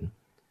ฏิหาริย์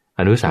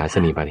อนุสาส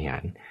นีปาฏิหา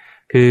ริย์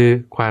คือ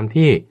ความ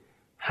ที่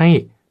ให้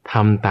ท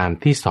ำตาม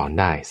ที่สอน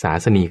ได้ศา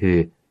สนีคือ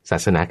ศา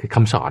สนาคือค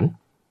ำสอน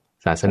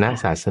ศาสนา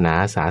ศ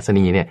าส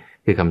นีเนี่ย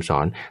คือคำสอ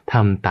นท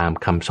ำตาม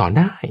คำสอน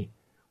ได้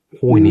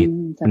โอ้ยนี่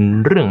เป็น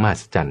เรื่องมหั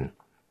ศจรรย์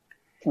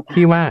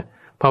ที่ว่า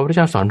พระพุทธเ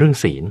จ้าสอนเรื่อง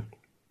ศีล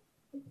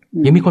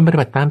ยังมีคนปฏิ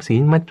บัติตามศี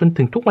ลมาจน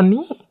ถึงทุกวัน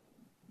นี้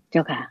เจ้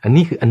าค่ะอัน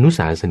นี้คืออนุส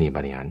าสนีป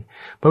าฏิหาริย์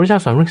พระพุทธเจ้า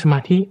สอนเรื่องสมา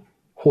ธิ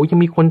โหยัง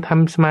มีคนท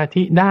ำสมา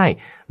ธิได้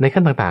ใน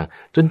ขั้นต่าง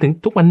ๆจนถึง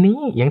ทุกวันนี้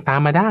ยังตาม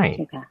มาได้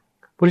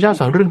พระพุทธเจ้า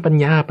สอนเรื่องปัญ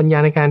ญา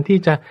ในการที่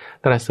จะ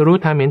ตรัสรู้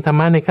ธรรมเห็นธรร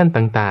มะในขั้น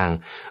ต่าง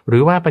ๆหรื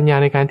อว่าปัญญา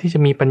ในการที่จะ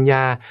มีปัญญ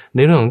าใน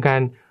เรื่องของกา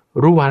ร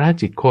รู้วาระ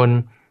จิตคน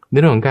ใน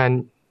เรื่องของการ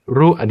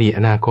รู้อดีต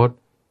อนาคต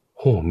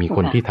โหมีค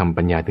นที่ทำ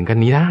ปัญญาถึงขั้น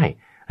นี้ได้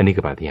อันนี้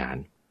คือปาฏิหาริ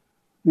ย์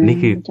นี่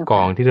คือก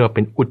องที่เรียกว่าเ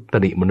ป็นอุต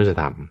ริมนุส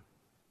ธรรม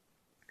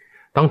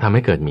ต้องทำใ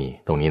ห้เกิดมี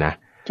ตรงนี้นะ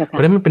เพรา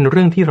ะฉะนั้นมันเป็นเ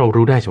รื่องที่เรา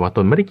รู้ได้เฉพาะต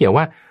นไม่ได้เกี่ยว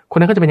ว่าคน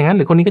นั้นก็จะเป็นอย่างนั้นห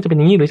รือคนนี้ก็จะเป็นอ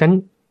ย่างนี้หรือฉัน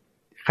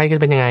ใครก็จ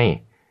ะเป็นยังไง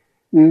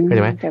เข้าใจ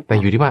ไหมแต่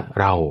อยู่ที่ว่า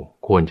เรา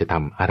ควรจะท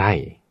ำอะไร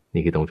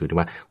นี่คือตรงจุดที่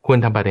ว่าควร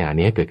ทำปาฏิหาริย์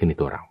นี้ให้เกิดขึ้นใน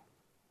ตัวเรา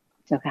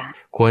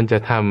ควรจะ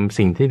ทำ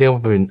สิ่งที่เรียกว่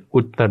าเป็นอุ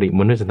ตริ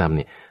มนุสธรรมเ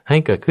นี่ยให้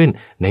เกิดขึ้น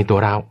ในตัว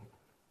เรา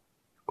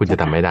คุณจะ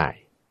ทำไม่ได้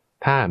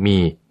ถ้ามี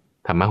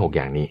ธรรมะ6อ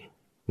ย่างนี้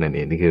นั่นเอ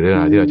งนี่คือเรื่อง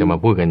ราวที่เราจะมา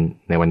พูดกัน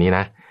ในวันนี้น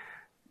ะ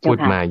พูด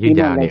มายืด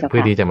ยาวเนี่ยเพื่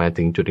อที่จะมา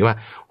ถึงจุดที่ว่า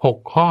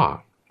6ข้อ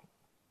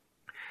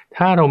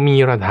ถ้าเรามี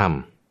เราท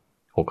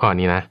ำ6ข้อ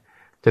นี้นะ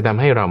จะทำ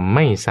ให้เราไ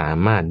ม่สา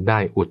มารถได้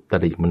อุต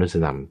ริมนุส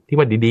ธรรมที่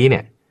ว่าดีๆเนี่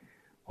ย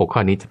6ข้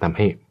อนี้จะทำใ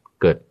ห้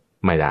เกิด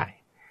ไม่ได้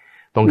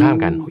ตรงข้าม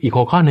กันอีก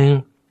6ข้อ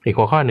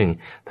นึง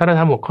ถ้าเรา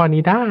ทำ6ข้อ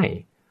นี้ได้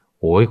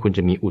โอ้ยคุณจ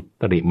ะมีอุ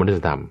ตริมนุส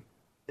ธรรม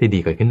ที่ดี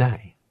เกิดขึ้นได้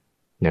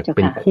เนี่ยเ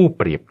ป็นคู่เ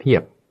ปรียบเทีย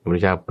บพระพุทธ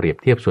เจ้าเปรียบ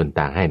เทียบส่วน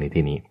ต่างให้ใน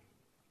ที่นี้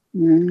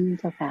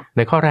ใน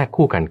ข้อแรก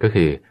คู่กันก็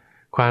คือ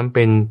ความเ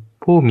ป็น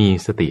ผู้มี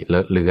สติเล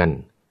อะเลือน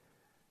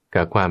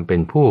กับความเป็น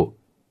ผู้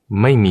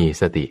ไม่มี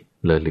สติ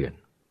เลอะเลือน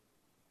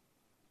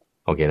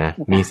โอเคนะ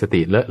มีส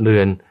ติเลอะเลื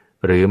อน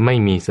หรือไม่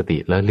มีสติ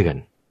เลอะเลือน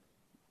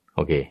โอ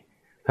เค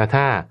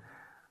ถ้า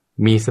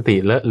มีสติ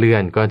เลอะเลือ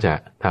นก็จะ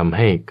ทำใ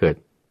ห้เกิด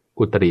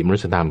อุตริมนุ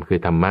สธรรมคือ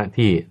ธรรมะ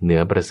ที่เหนื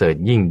อประเสริฐ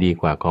ยิ่งดี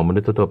กว่าของมนุ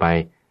ษย์ทั่วไป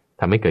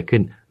ทำให้เกิดขึ้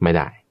นไม่ไ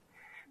ด้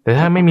แต่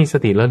ถ้าไม่มีส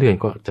ติเลอะเลือน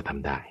ก็จะท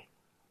ำได้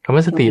คำว่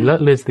าสติเลอะ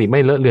เลือนสติไม่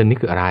เลอะเลือนนี่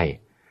คืออะไร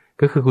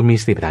ก็คือคุณมี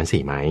สติปัฏฐาน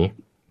4ไหม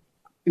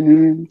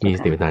มีส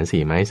ติปัฏฐาน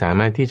4ไหมสา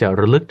มารถที่จะ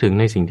ระลึกถึง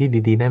ในสิ่งที่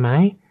ดีๆได้ไหม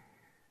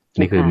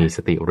นี่คือมีส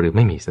ติหรือไ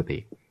ม่มีสติ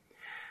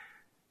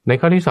ใน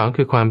ข้อที่2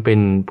คือความเป็น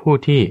ผู้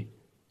ที่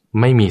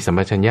ไม่มีสัมป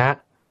ชัญญะ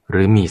ห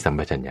รือมีสัม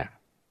ปชัญญะ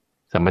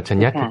สัมปชัญ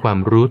ญะคือความ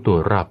รู้ตัว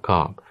รอบค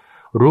อบ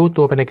รู้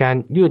ตัวไปในการ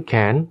ยืดแข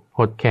นห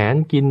ดแขน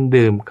กิน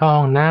ดื่มเข้า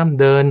ห้องน้ำ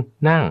เดิน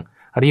นั่ง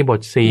อริยบท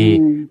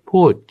4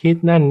พูดคิด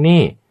นั่น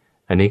นี่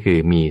อันนี้คือ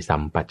มีสั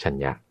มปชัญ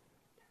ญะ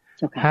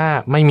ถ้า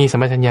ไม่มีสั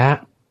มปชัญญะ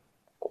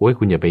โอ้ย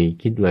คุณอย่าไป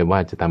คิดเลยว่า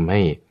จะทำให้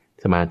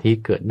สมาธิ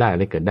เกิดได้แ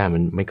ละเกิดได้มั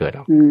นไม่เกิดหร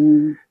อก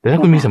แต่ถ้า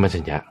คุณมีสัมป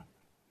ชัญญะ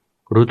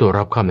รู้ตัวร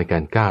อบคอบในกา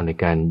รก้าวใน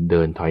การเ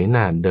ดินถอยห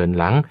น้าเดิน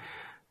หลัง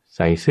ใ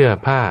ส่เสื้อ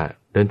ผ้า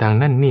เดินทาง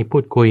นั่นนี่พู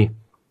ดคุย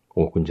โ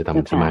อ้คุณจะท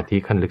ำสมาธิ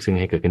ขั้นลึกซึ้ง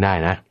ให้เกิดขึ้นได้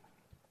นะ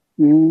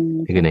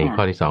นี่คือในข้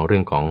อที่2เรื่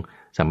องของ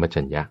สัมป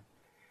ชัญญะ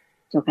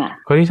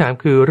ข้อที่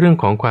3คือเรื่อง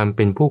ของความเ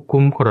ป็นผู้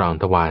คุ้มครอง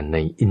ทวารใน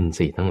อินท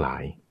รีย์ทั้งหลา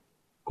ย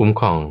คุ้ม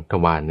ครองท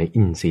วารใน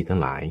อินทรีย์ทั้ง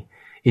หลาย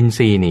อินท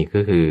รีย์นี่ก็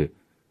คือ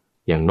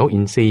อย่างนกอิ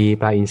นทรี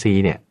ปลาอินทรี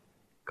เนี่ย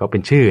ก็เป็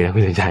นชื่อนะคุ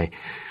ณสนใจ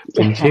เ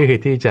ป็นชื่อ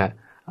ที่จะ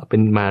เป็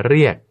นมาเ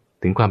รียก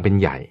ถึงความเป็น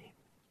ใหญ่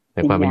แ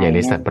ต่ความเป็นใหญ่ใน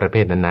สัตว์ประเภ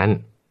ทนั้น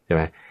ๆใช่ไห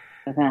ม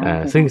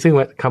ซึ่ง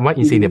คำว่า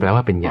อินทรีย์เนี่ยแปล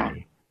ว่าเป็นใหญ่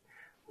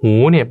หู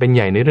เนี่ยเป็นใ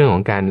หญ่ในเรื่องข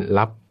องการ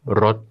รับ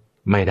รส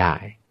ไม่ได้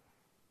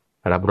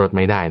รับรสไ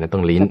ม่ได้นะต้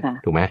องลิ้น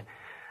ถูกไหม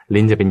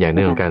ลิ้นจะเป็นใหญ่ในเ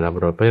รื่องของการรับ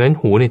รสเพราะฉะนั้น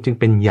หูเนี่ยจึง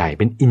เป็นใหญ่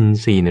เป็นอิน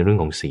ทรีย์ในเรื่อง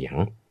ของเสียง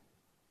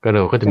ก็เร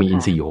าก็จะมีอิ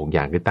นทรีย์อยู่6อ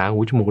ย่างคือตาหู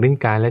จมูกลิ้น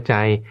กายและใจ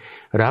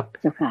รับ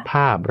ภ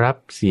าพรับ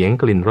เสียง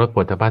กลิ่นรสโผ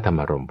ฏฐัพพะธรร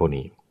มารมณ์พวก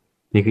นี้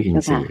นี่คืออิน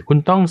ทรีย์คุณ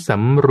ต้องส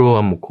ำรว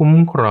มคุ้ม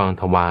ครอง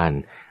ทวาร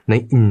ใน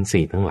อินท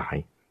รีย์ทั้งหลาย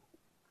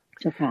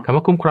คำว่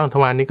าคุ้มครองท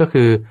วารนี้ก็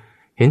คือ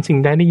เห็นสิ่ง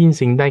ใดได้ยิน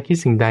สิ่งใดคิด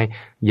สิ่งใด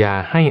อย่า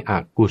ให้อ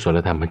กุศล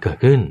ธรรมมันเกิด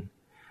ขึ้น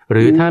ห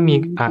รือถ้ามี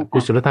อกุ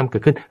ศลธรรมเกิ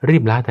ดขึ้นรี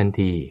บละทัน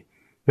ที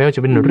ไม่ว่าจ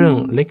ะเป็นเรื่อง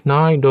เล็ก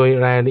น้อยโดย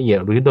รายละเอียด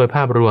หรือโดยภ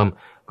าพรวม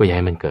ก็อย่าใ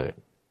ห้มันเกิด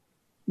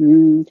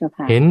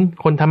เห็น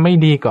คนทำไม่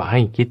ดีก็ให้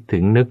คิดถึ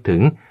งนึกถึ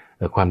ง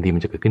ความดีมั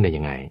นจะเกิดขึ้นได้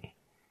ยังไง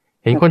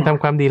เห็นคนท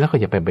ำความดีแล้วก็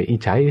อย่าไปอิจ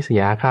ฉาริษ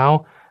ยาเขา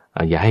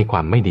อย่าให้คว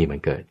ามไม่ดีมัน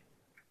เกิด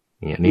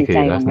นี่คือ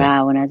ลักษณะ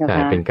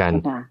เป็นการ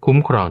คุ้ม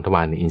ครองทว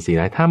ารในอินทรีย์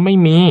ร้ายถ้าไม่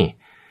มี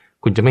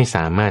คุณจะไม่ส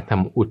ามารถท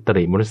ำอุต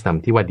ริมนุสธรรม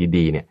ที่ว่า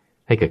ดีๆเนี่ย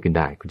ให้เกิดขึ้นไ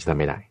ด้คุณจะทำ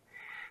ไม่ได้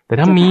แต่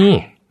ถ้า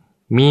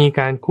มี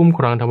การคุ้มค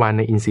รองทวารใ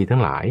นอินทรีย์ทั้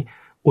งหลาย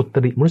อุต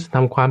ริมนุสธร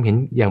รมความเห็น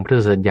อย่างปร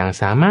ะเสริฐอย่าง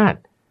สามารถ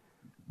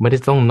ไม่ได้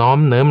ต้องน้อม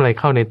เนิ้มอะไร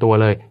เข้าในตัว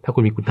เลยถ้าคุ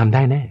ณมีคุณทำไ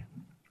ด้แน่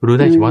รู้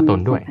ได้เฉพาะตน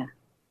ด้วย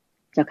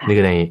นี่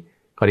คือใน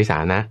ข้อที่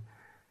3นะ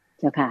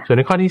ส่วนใ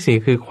นข้อที่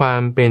4คือควา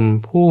มเป็น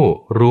ผู้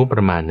รู้ป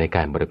ระมาณในก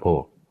ารบริโภ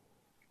ค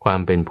ความ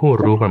เป็นผู้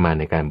รู้ประมาณ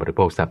ในการบริโภ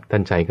คศัพท์ท่า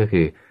นใช้ก็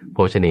คือโภ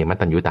ชเนมัต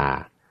ตัญญุตา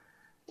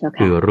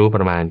คือรู้ป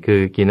ระมาณคื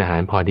อกินอาหา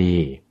รพอดี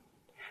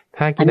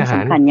ถ้ากินอาหา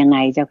รยังไง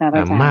เจ้าค่ะพระ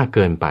อาจารย์มากเ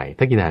กินไป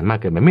ถ้ากินอาหารมาก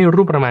เกินไปไม่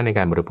รู้ประมาณในก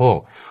ารบริโภค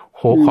โ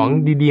หของ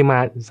ดีๆมา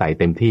ใส่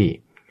เต็มที่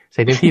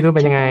แล้วเ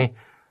ป็นยังไง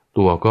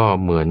ตัวก็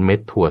เหมือนเม็ด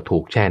ถั่วถู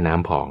กแช่น้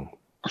ำพอง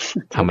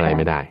ทำอะไรไ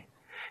ม่ได้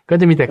ก็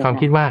จะมีแต่ความ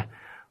คิดว่า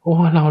โอ้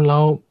เรา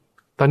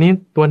ตอนนี้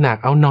ตัวหนัก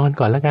เอานอน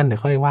ก่อนแล้วกันเดี๋ย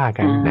วค่อยว่า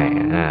กันแหม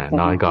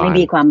นอนก่อนไม่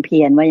มีความเพี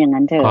ยรว่าอย่าง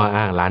นั้นเถอะก็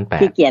อ้างล้านแป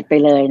ดขี้เกียจไป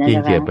เลยนะขี้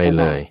เกียจไป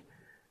เลย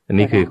อัน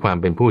นี้คือความ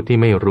เป็นผู้ที่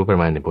ไม่รู้ประ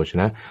มาณในโภช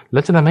นะแล้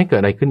วจะทำให้เกิด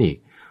อะไรขึ้นอีก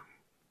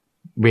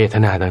เวท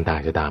นาต่า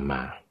งๆจะตามม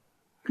า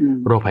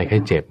โรคภัยไข้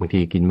เจ็บบางที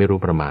กินไม่รู้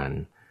ประมาณ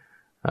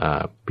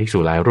ภิกษุ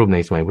หลายรูปใน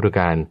สมัยพุทธก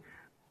าล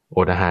อ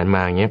ดอาหารม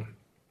าเงี้ย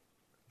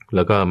แ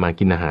ล้วก็มา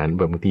กินอาหารแ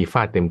บบบางทีฟ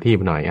าดเต็มที่ไ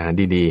ปหน่อยอาหาร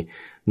ดี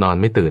ๆนอน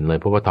ไม่ตื่นเลย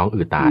เพราะว่าท้อง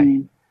อืดตาย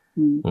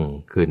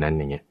คืนนั้น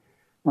อย่างเงี้ย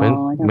เพราะฉะนั้น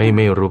ไ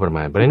ม่รู้ประม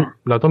าณเพราะฉะนั้น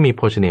เราต้องมีโ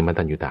ภชเนมัต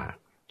ตัญญุตา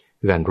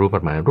คือการรู้ป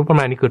ระมา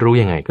ณนี่คือรู้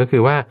ยังไงก็คื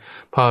อว่า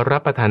พอรั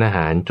บประทานอาห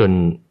ารจน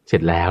เสร็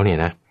จแล้วเนี่ย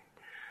นะ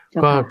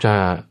ก็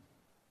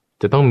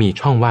จะต้องมี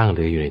ช่องว่างเห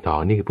ลืออยู่ในท้อง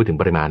นี่คือพูดถึง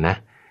ปริมาณนะ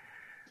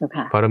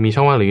พอเรามีช่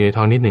องว่างเหลืออยู่ใน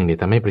ท้องนิดนึงเนี่ย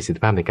ทำให้ประสิทธิ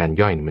ภาพในการ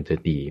ย่อยมันจะ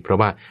ดีเพราะ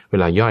ว่าเว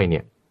ลาย่อยเนี่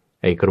ย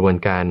ไอกระบวน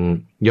การ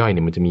ย่อยเ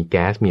นี่ยมันจะมีแ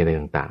ก๊สมีอะไร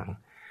ต่าง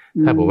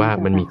ๆถ้าบอกว่า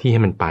มันมีที่ใ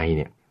ห้มันไปเ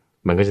นี่ย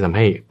มันก็จะทำใ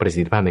ห้ประสิ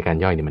ทธิภาพในการ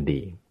ย่อยเนี่ยมันดี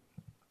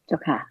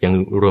ยัง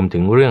รวมถึ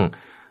งเรื่อง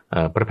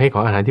ประเภทข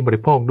องอาหารที่บ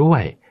ริโภคด้ว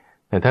ย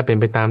แต่ถ้าเป็น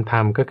ไปตามธรร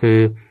มก็คือ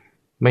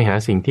ไม่หา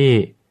สิ่งที่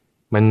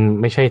มัน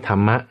ไม่ใช่ธร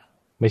รมะ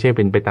ไม่ใช่เ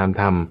ป็นไปตาม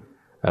ธรรม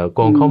โก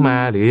งเข้ามา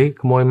หรือ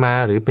ขโมยมา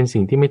หรือเป็น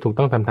สิ่งที่ไม่ถูก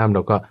ต้องตามธรรมเร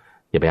าก็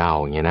อย่าไปเอา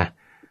อย่างเงี้ยนะ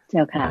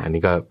อัน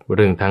นี้ก็เ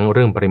รื่องทั้งเ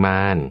รื่องปริม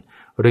าณ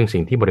เรื่องสิ่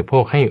งที่บริโภ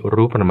คให้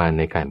รู้ประมาณ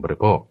ในการบริ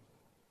โภค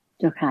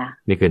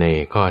นี่คือใน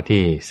ข้อ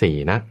ที่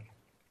4นะ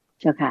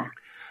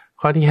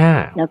ข้อที่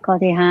5แล้วข้อ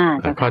ที่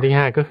5ข้อที่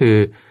5ก็คือ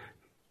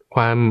ค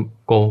วาม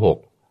โกหก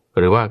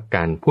หรือว่าก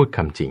ารพูดค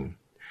ำจริง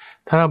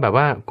ถ้าเราแบบ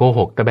ว่าโกห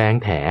กตะแบง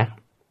แถ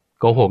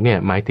โกหกเนี่ย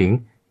หมายถึง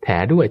แถ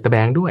ด้วยตะแบ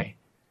งด้วย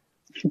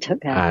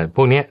พ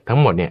วกนี้ทั้ง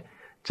หมดเนี่ย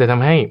จะท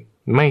ำให้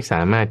ไม่ส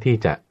ามารถที่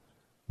จะ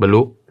บรร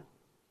ลุ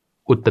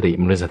อุตริ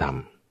มนุสธรรม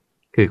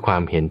คือควา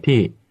มเห็นที่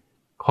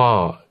ข้อ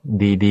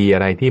ดีๆอะ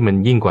ไรที่มัน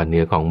ยิ่งกว่าเหนื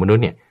อของมนุษ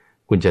ย์เนี่ย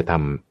คุณจะท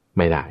ำไ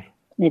ม่ได้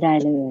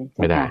เลย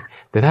ไม่ได้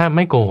แต่ถ้าไ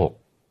ม่โกหก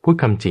พูด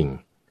คำจริง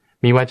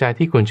มีวาจา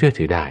ที่ควรเชื่อ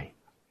ถือได้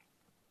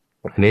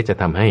อันนี้จะ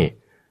ทำให้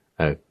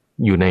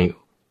อยู่ใน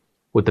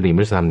อุตริม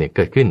นุสธรรมเนี่ยเ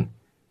กิดขึ้น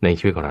ใน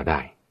ชีวิตของเราได้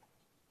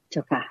เจ้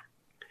าค่ะ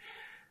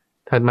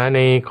ถัดมาใน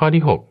ข้อ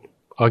ที่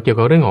6เกี่ยว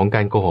กับเรื่องของก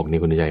ารโกหกนี่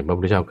คุณใจพระ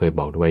พุทธเจ้าเคยบ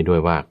อกไว้ด้วย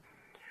ว่า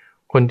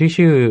คน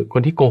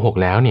ที่โกหก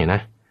แล้วเนี่ยนะ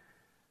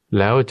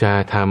แล้วจะ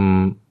ท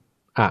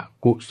ำอ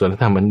กุศล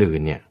ธรรมอันอื่น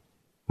เนี่ย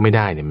ไม่ไ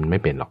ด้เนี่ยมันไม่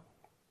เป็นหรอก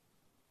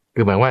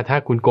คือหมายว่าถ้า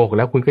คุณโกหกแ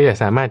ล้วคุณก็จะ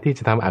สามารถที่จ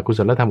ะทำอกุศ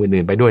ลธรรม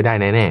อื่นๆไปด้วยได้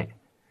แน่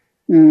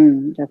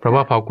ๆเพราะว่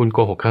าพอคุณโก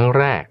หกครั้ง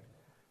แรก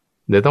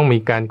เดี๋ยวต้องมี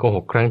การโกห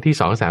กครั้งที่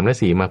2 3และ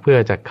4มาเพื่อ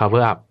จะ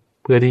cover up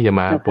เพื่อที่จะ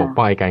มาปก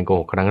ป้องการโก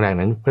หกครั้งแรก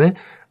นั้นเพราะฉะนั้น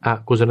อ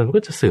กุศลธรรม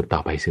ก็จะสืบต่อ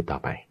ไป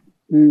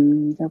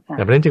แ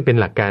ต่เพราะนั้นจึงเป็น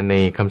หลักการใน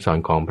คำสอน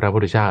ของพระพุ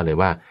ทธเจ้าเลย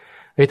ว่า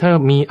ถ้า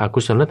มีอกุ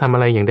ศลธรรมอะ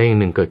ไรอย่างใดอย่าง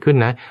หนึ่งเกิดขึ้น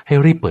นะให้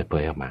รีบเปิดเผ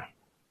ยออกมา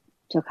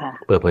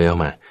เปิดเผยออก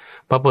มา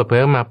พอเปิดเผย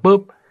ออกมาปุ๊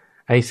บ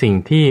ไอ้สิ่ง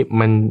ที่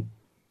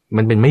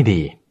มันเป็นไม่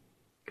ดี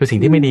คือสิ่ง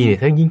ที่ไม่ดีเนี่ย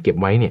ถ้ายิ่งเก็บ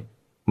ไว้เนี่ย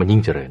มันยิ่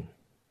งเจริญ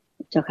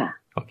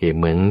โอเค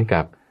เหมือน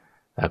กับ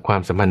ควา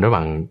มสัมพันธ์ระหว่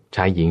างช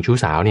ายหญิงชู้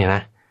สาวเนี่ยน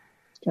ะ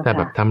ถ้าแ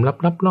บบทำ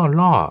ลับๆ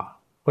ล่อ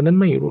ๆคนนั้น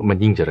ไม่รู้มัน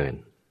ยิ่งเจริ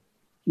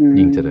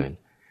ญ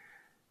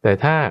แต่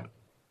ถ้า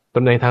ตร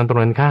งในทางตรง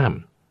กันข้าม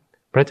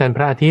พระจันทร์พ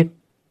ระอาทิตย์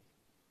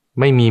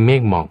ไม่มีเม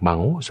ฆหมอกบัง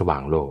สว่า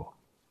งโลก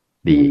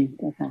ดี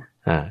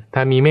ถ้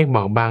ามีเมฆหม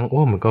อกบัง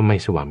มันก็ไม่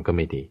สว่างก็ไ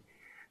ม่ดี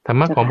ธรร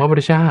มะของพระพุท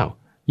ธเจ้า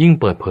ยิ่ง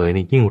เปิดเผย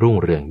นี่ยิ่งรุ่ง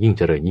เรืองยิ่งเ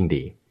จริญยิ่ง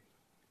ดี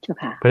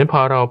เพราะฉะนั้นพอ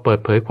เราเปิด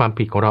เผยความ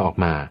ผิดของเราออก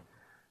มา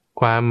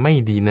ความไม่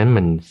ดีนั้น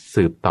มัน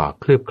สืบต่อ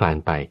คลืบคลาน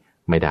ไป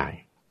ไม่ได้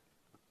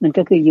มัน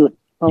ก็คือหยุด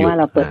เพราะว่า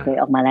เราเปิดเผย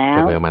ออกมาแล้ว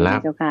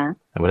เจ้าค่ะ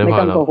ไม่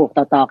ต้องโกหก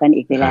ต่อๆกัน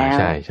อีกไปแล้ว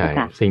ใช่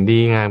สิ่งดี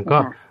งามก็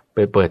ไป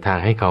เปิดทาง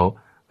ให้เขา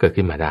เกิด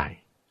ขึ้นมาได้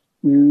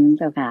เ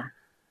จ้าค่ะ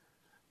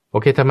โอ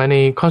เคแต่มาใน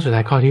ข้อสุดท้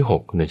ายข้อที่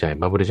6คุณใจ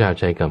พระพุทธเจ้า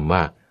ใช้คำว่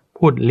า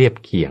พูดเลียบ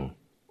เคียง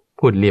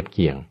พูดเลียบเ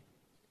คียง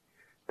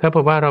ถ้าบ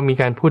อกว่าเรามี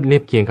การพูดเลี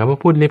ยบเคียงครับว่า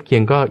พูดเลียบเคีย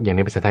งก็อย่างใ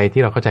นภาษาไทย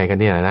ที่เราเข้าใจกัน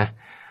เนี่ยนะ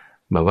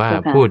แบบว่า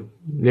พูด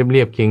เ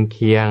รียบเคี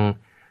ยง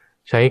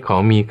ใช้ขอ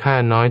งมีค่า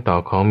น้อยต่อ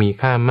ของมี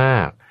ค่ามา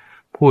ก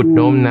พูดโ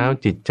น้มน้าว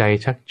จิตใจ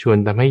ชักชวน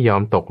ทำให้ยอ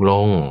มตกล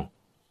ง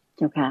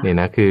เนี่ย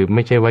นะคือไ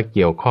ม่ใช่ว่าเ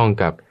กี่ยวข้อง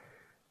กับ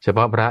เฉพ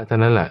าะพระเท่า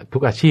นั้นแหละทุ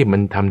กอาชีพมั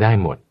นทำได้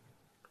หมด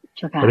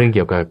เรื่องเ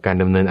กี่ยวกับการ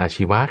ดำเนินอา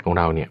ชีวะของ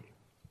เราเนี่ย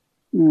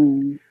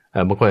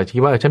บางคนอาจจะคิ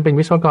ดว่าฉันเป็น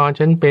วิศวกร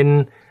ฉันเป็น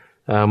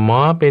หมอ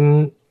เป็น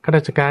ข้าร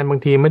าชการบาง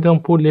ทีไม่ต้อง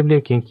พูดเรีย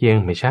บๆเคียง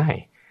ๆไม่ใช่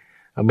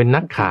เป็น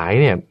นักขาย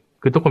เนี่ย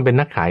คือทุกคนเป็น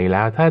นักขายอยู่แ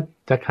ล้วถ้า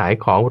จะขาย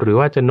ของหรือ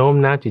ว่าจะโน้ม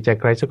น้าวจิตใจ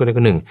ใครสักคนใดค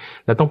นหนึ่ง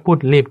เราต้องพูด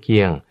เรียบเคี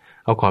ยง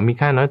เอาของมี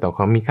ค่าน้อยต่อข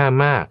องมีค่า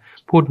มาก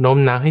พูดโน้ม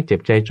น้าวให้เจ็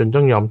บใจจนต้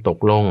องยอมตก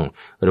ลง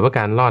หรือว่าก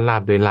ารล่อลา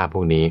บด้วยลาบพ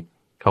วกนี้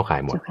เข้าขา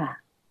ยหมด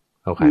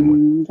เข้าขายหมด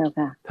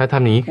ถ้าท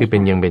ำนี้คือเป็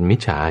นยังเป็นมิจ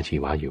ฉาอาชี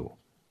วะอยู่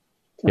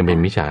ยังเป็น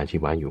มิจฉาอาชี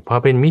วะอยู่พอ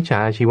เป็นมิจฉา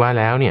อาชีวะ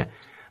แล้วเนี่ย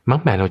มรร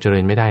คแปดเราเจริ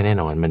ญไม่ได้แน่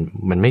นอน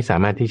มันไม่สา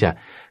มารถที่จะ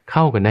เ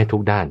ข้ากันได้ทุ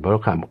กด้านเพราะ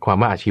ความ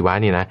ว่าอาชีวะ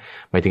เนี่ยนะ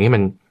หมายถึงให้มั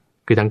น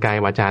คือทางกาย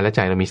วาจาและใจ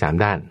เรามี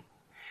3ด้าน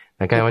ท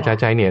างกายวาจา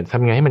ใจเนี่ยท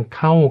ำยังไงให้มันเ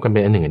ข้ากันเป็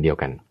นอันหนึ่งอันเดียว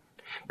กัน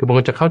คือบางค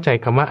นจะเข้าใจ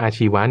คำว่าอา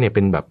ชีวะเนี่ยเ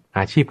ป็นแบบอ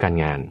าชีพการ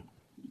งาน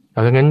เอ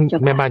าดังนั้น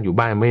แม่บ้านอยู่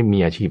บ้านไม่มี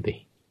อาชีพดิ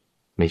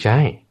ไม่ใช่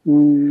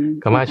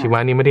คำว่าอาชีวะ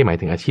นี่ไม่ได้หมาย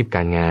ถึงอาชีพก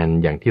ารงาน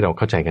อย่างที่เราเ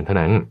ข้าใจกันเท่า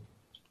นั้น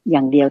อย่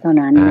างเดียวเท่า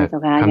นั้นเจ้า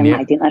ค่ะยังหม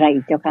ายถึงอะไร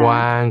อีกเจ้าค่ะก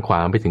ว้างขวา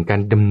งไปถึงกา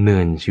รดำเนิ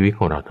นชีวิตข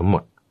องเราทั้งหม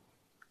ด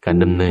การ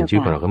ดำเนินชีวิ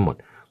ตของเราทั้งหมด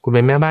คุณเ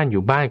ป็นแม่บ้านอ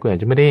ยู่บ้านคุณอาจ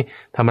จะไม่ได้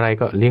ทำอะไร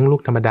ก็เลี้ยงลู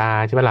กธรรมดา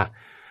ใช่ไหมล่ะ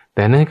แ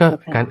ต่นั่นก็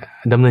การ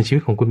ดำเนินชีวิ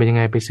ตของคุณเป็นยังไ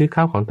งไปซื้อข้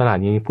าวของตลาด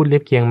ยังพูดเลี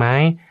ยบเคียงไหม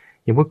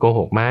ยังพูดโก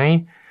หกไหม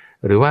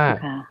หรือว่า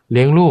เ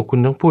ลี้ยงลูกคุณ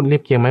ต้องพูดเลีย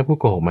บเคียงไหมพูด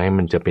โกหกไหม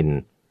มันจะเป็น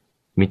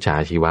มิจฉา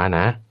ชีวะน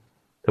ะ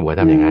ถ้าว่า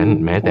ทำอย่างนั้น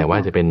แม้แต่ว่า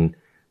จะเป็น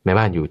แม่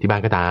บ้านอยู่ที่บ้า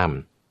นก็ตาม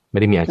ไม่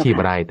ได้มีอาชีพ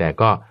อะไรแต่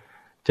ก็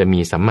จะมี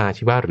สัมมาอา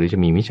ชีวะหรือจะ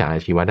มีมิจฉาอา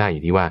ชีวะได้อ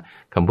ยู่ที่ว่า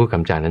คำพูดค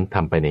ำจานั้นท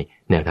ำไปใน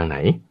แนวทางไหน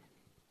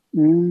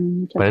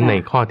เพราะฉะนั้นใน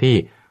ข้อที่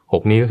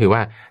6นี้ก็คือว่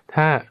า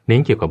ถ้าเน้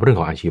นเกี่ยวกับเรื่อง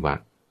ของอาชีวะ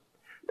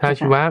ถ้าอา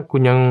ชีวะคุ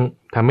ณยัง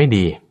ทำไม่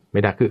ดีไม่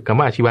ได้คือคำ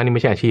ว่าอาชีวะนี่ไ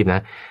ม่ใช่อาชีพนะ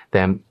แ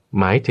ต่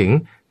หมายถึง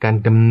การ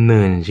ดำเนิ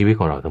นชีวิต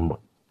ของเราทั้งหมด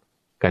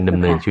การดำ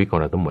เนินชีวิตของ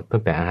เราทั้งหมดตั้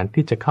งแต่อาหาร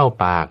ที่จะเข้า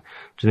ปาก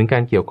จนถึงกา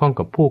รเกี่ยวข้อง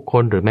กับผู้ค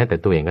นหรือแม้แต่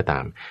ตัวเองก็ตา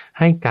มใ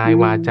ห้กาย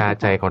วาจา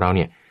ใจของเราเ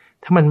นี่ย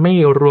ถ้ามันไม่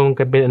รวม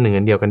กันเป็นอันหนึ่ง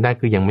อันเดียวกันได้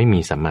คือยังไม่มี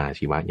สัมมาอา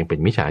ชีวะยังเป็น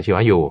มิจฉาอาชีว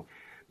ะอยู่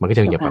มันก็จ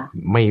ะอย่างแบบ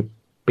ไม่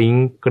ปิ๊ง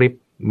กริบ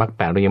มรรคแป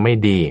ดเรายังไม่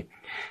ดี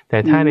แต่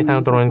ถ้าในทาง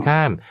ตรงกันข้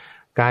าม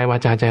กายวา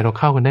จาใจเรา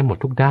เข้ากันได้หมด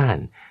ทุกด้าน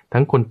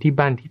ทั้งคนที่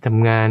บ้านที่ท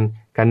ำงาน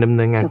การดำเ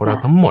นินงานของเรา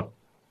ทั้งหมด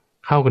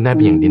เข้ากันได้เ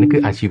ป็นอย่างดีนั่นคื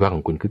ออาชีวะขอ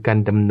งคุณคือการ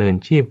ดำเนิน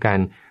ชีพการ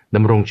ด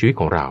ำรงชีวิต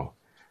ของเรา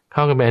เข้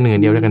ากันเป็นอันหนึ่งอั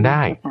นเดียวกันไ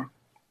ด้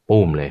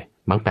ปุ่มเลย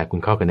มรรคแปดคุณ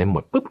เข้ากันได้หม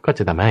ดปุ๊บก็จ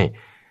ะทำให้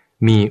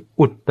มี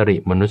อุตริ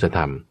มนุสธ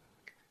รรม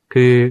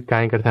คือกา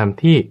รกระท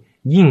ำที่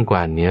ยิ่งกว่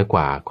าเหนือก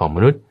ว่าของม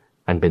นุษย์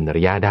อันเป็นอ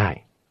ริยะได้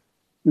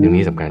อย่าง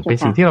นี้สำคัญเป็น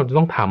สิ่งที่เราจะ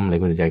ต้องทำเลย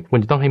คุณใจคุณ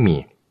จะต้องให้มี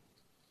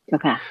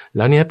แ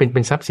ล้วเนี่ยเ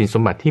ป็นทรัพย์สินส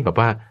มบัติที่แบบ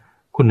ว่า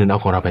คุณอื่นเอา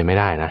ของเราไปไม่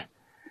ได้นะ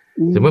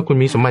สมมติว่าคุณ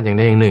มีสมบัติอย่างใ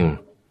ดอย่างหนึ่ง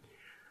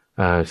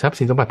ทรัพย์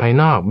สินสมบัติภาย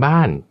นอกบ้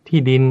านที่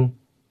ดิน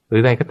หรื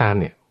อใดก็ตาม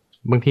เนี่ย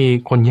บางที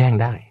คนแย่ง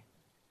ได้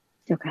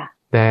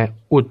แต่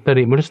อุต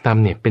ริมนุสธรรม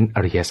เนี่ยเป็นอ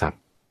ริยทรัพย์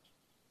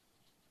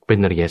เป็น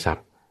อริยทรัพ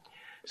ย์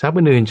ทรัพย์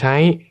อื่นๆใช้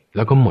แ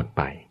ล้วก็หมดไ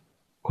ป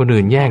คน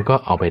อื่นแย่งก็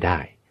เอาไปได้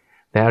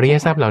แต่อริย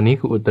ทรัพย์เหล่านี้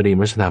คืออุตริม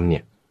นุสธรรมเนี่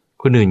ย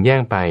คนอื่นแย่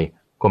งไป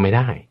ก็ไม่ไ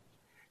ด้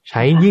ใ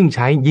ช้ยิ่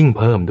ง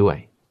เพิ่มด้วย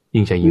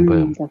ยิ่งใช้ยิ่งเ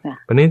พิ่ม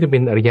เพราะนี้จะเป็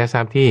นอริยทรั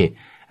พย์ที่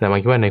เรา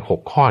คิดว่าใน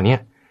6ข้อเนี้ย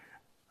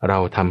เรา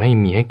ทำให้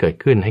มีให้เกิด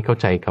ขึ้นให้เข้า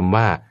ใจคำ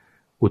ว่า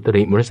อุต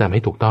ริมนุสธรรมใ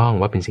ห้ถูกต้อง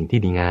ว่าเป็นสิ่งที่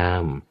ดีงา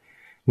ม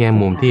แง่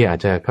มุมที่อาจ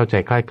จะเข้าใจ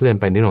คลาดเคลื่อน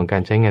ไปในเรื่องของกา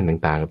รใช้งาน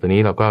ต่างๆตัว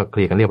นี้เราก็เค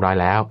ลียร์กันเรียบร้อย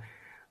แล้ว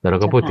เรา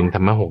ก็พูดถึงธร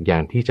รมะ6อย่า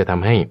งที่จะท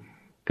ำให้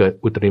เกิด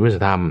อุตริมนุส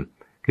ธรรม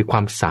คือคว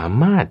ามสา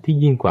มารถที่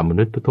ยิ่งกว่าม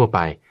นุษย์ทั่วไป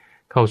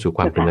เข้าสู่ค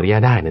วามเป็นอริยะ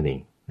ได้นั่นเอ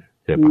ง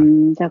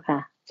เจ้าค่ะ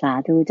สา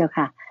ธุเจ้า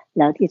ค่ะแ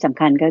ล้วที่สำ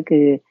คัญก็คื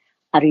อ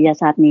อริย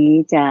ทรัพย์นี้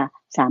จะ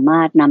สามา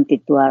รถนำติด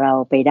ตัวเรา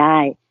ไปได้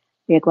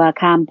เรียกว่า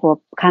ข้ามภพ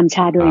ข้ามช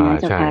าติด้วยนะ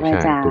เจ้าค่ะอ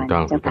าจารย์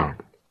เจ้าค่ะ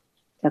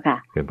เจ้าค่ะ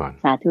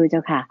สาธุเจ้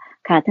าค่ะ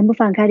ค่ะท่านผู้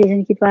ฟังค่ะดิฉั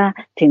นคิดว่า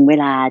ถึงเว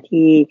ลา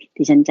ที่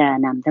ดิฉันจะ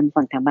นำท่านผู้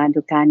ฟังทางบ้าน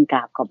ทุกท่านกร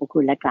าบขอบพระคุ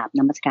ณและกราบน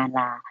มัสการ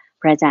ลา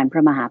พระอาจารย์พร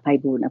ะมหาไพ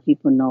บูลย์อภิ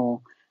ปุโน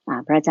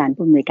พระอาจารย์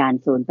ผู้อำนวยการ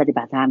ศูนย์ปฏิ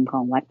บัติธรรมขอ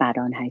งวัดป่าด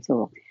อนไหโศ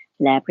ก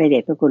และพระเด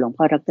ชพระคุณหลวง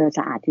พ่อดร.ส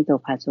ะอาดทิโต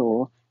ภาโส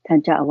ท่าน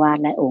เจ้าอาวาส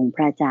และองค์พ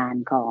ระอาจาร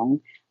ย์ของ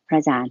พระ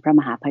อาจารย์พระม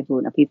หาไพบู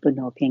ลย์อภิปุโน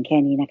เพียงแค่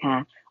นี้นะคะ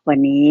วัน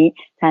นี้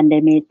ท่านได้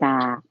เมตตา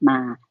มา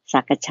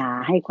สักษา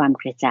ให้ความ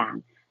กระจ่าง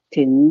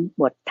ถึง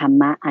บทธรร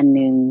มะอันห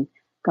นึ่ง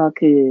ก็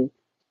คือ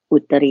อุ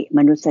ตริม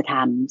นุสธร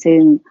รมซึ่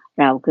ง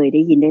เราเคยไ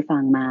ด้ยินได้ฟั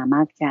งมา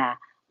มักจะ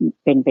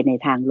เป็นไปใน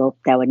ทางลบ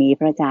แต่วันนี้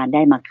พระอาจารย์ไ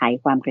ด้มาไข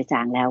ความกระจ่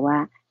างแล้วว่า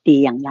ดี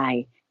อย่างไร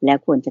และ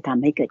ควรจะท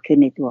ำให้เกิดขึ้น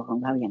ในตัวของ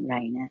เราอย่างไร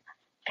นะ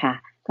ค่ะ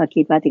ก็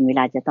คิดว่าถึงเว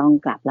ลาจะต้อง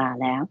กราบลา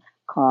แล้ว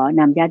ขอ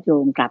นำญาติโย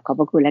มกราบขอบ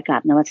พระคุณและกรา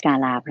บนมัสการ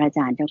ลาพระอาจ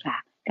ารย์เจ้าค่ะ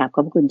กราบขอ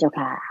บพระคุณเจ้า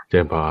ค่ะเจริ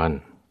ญพร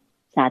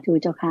สาธุ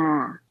เจ้าค่ะ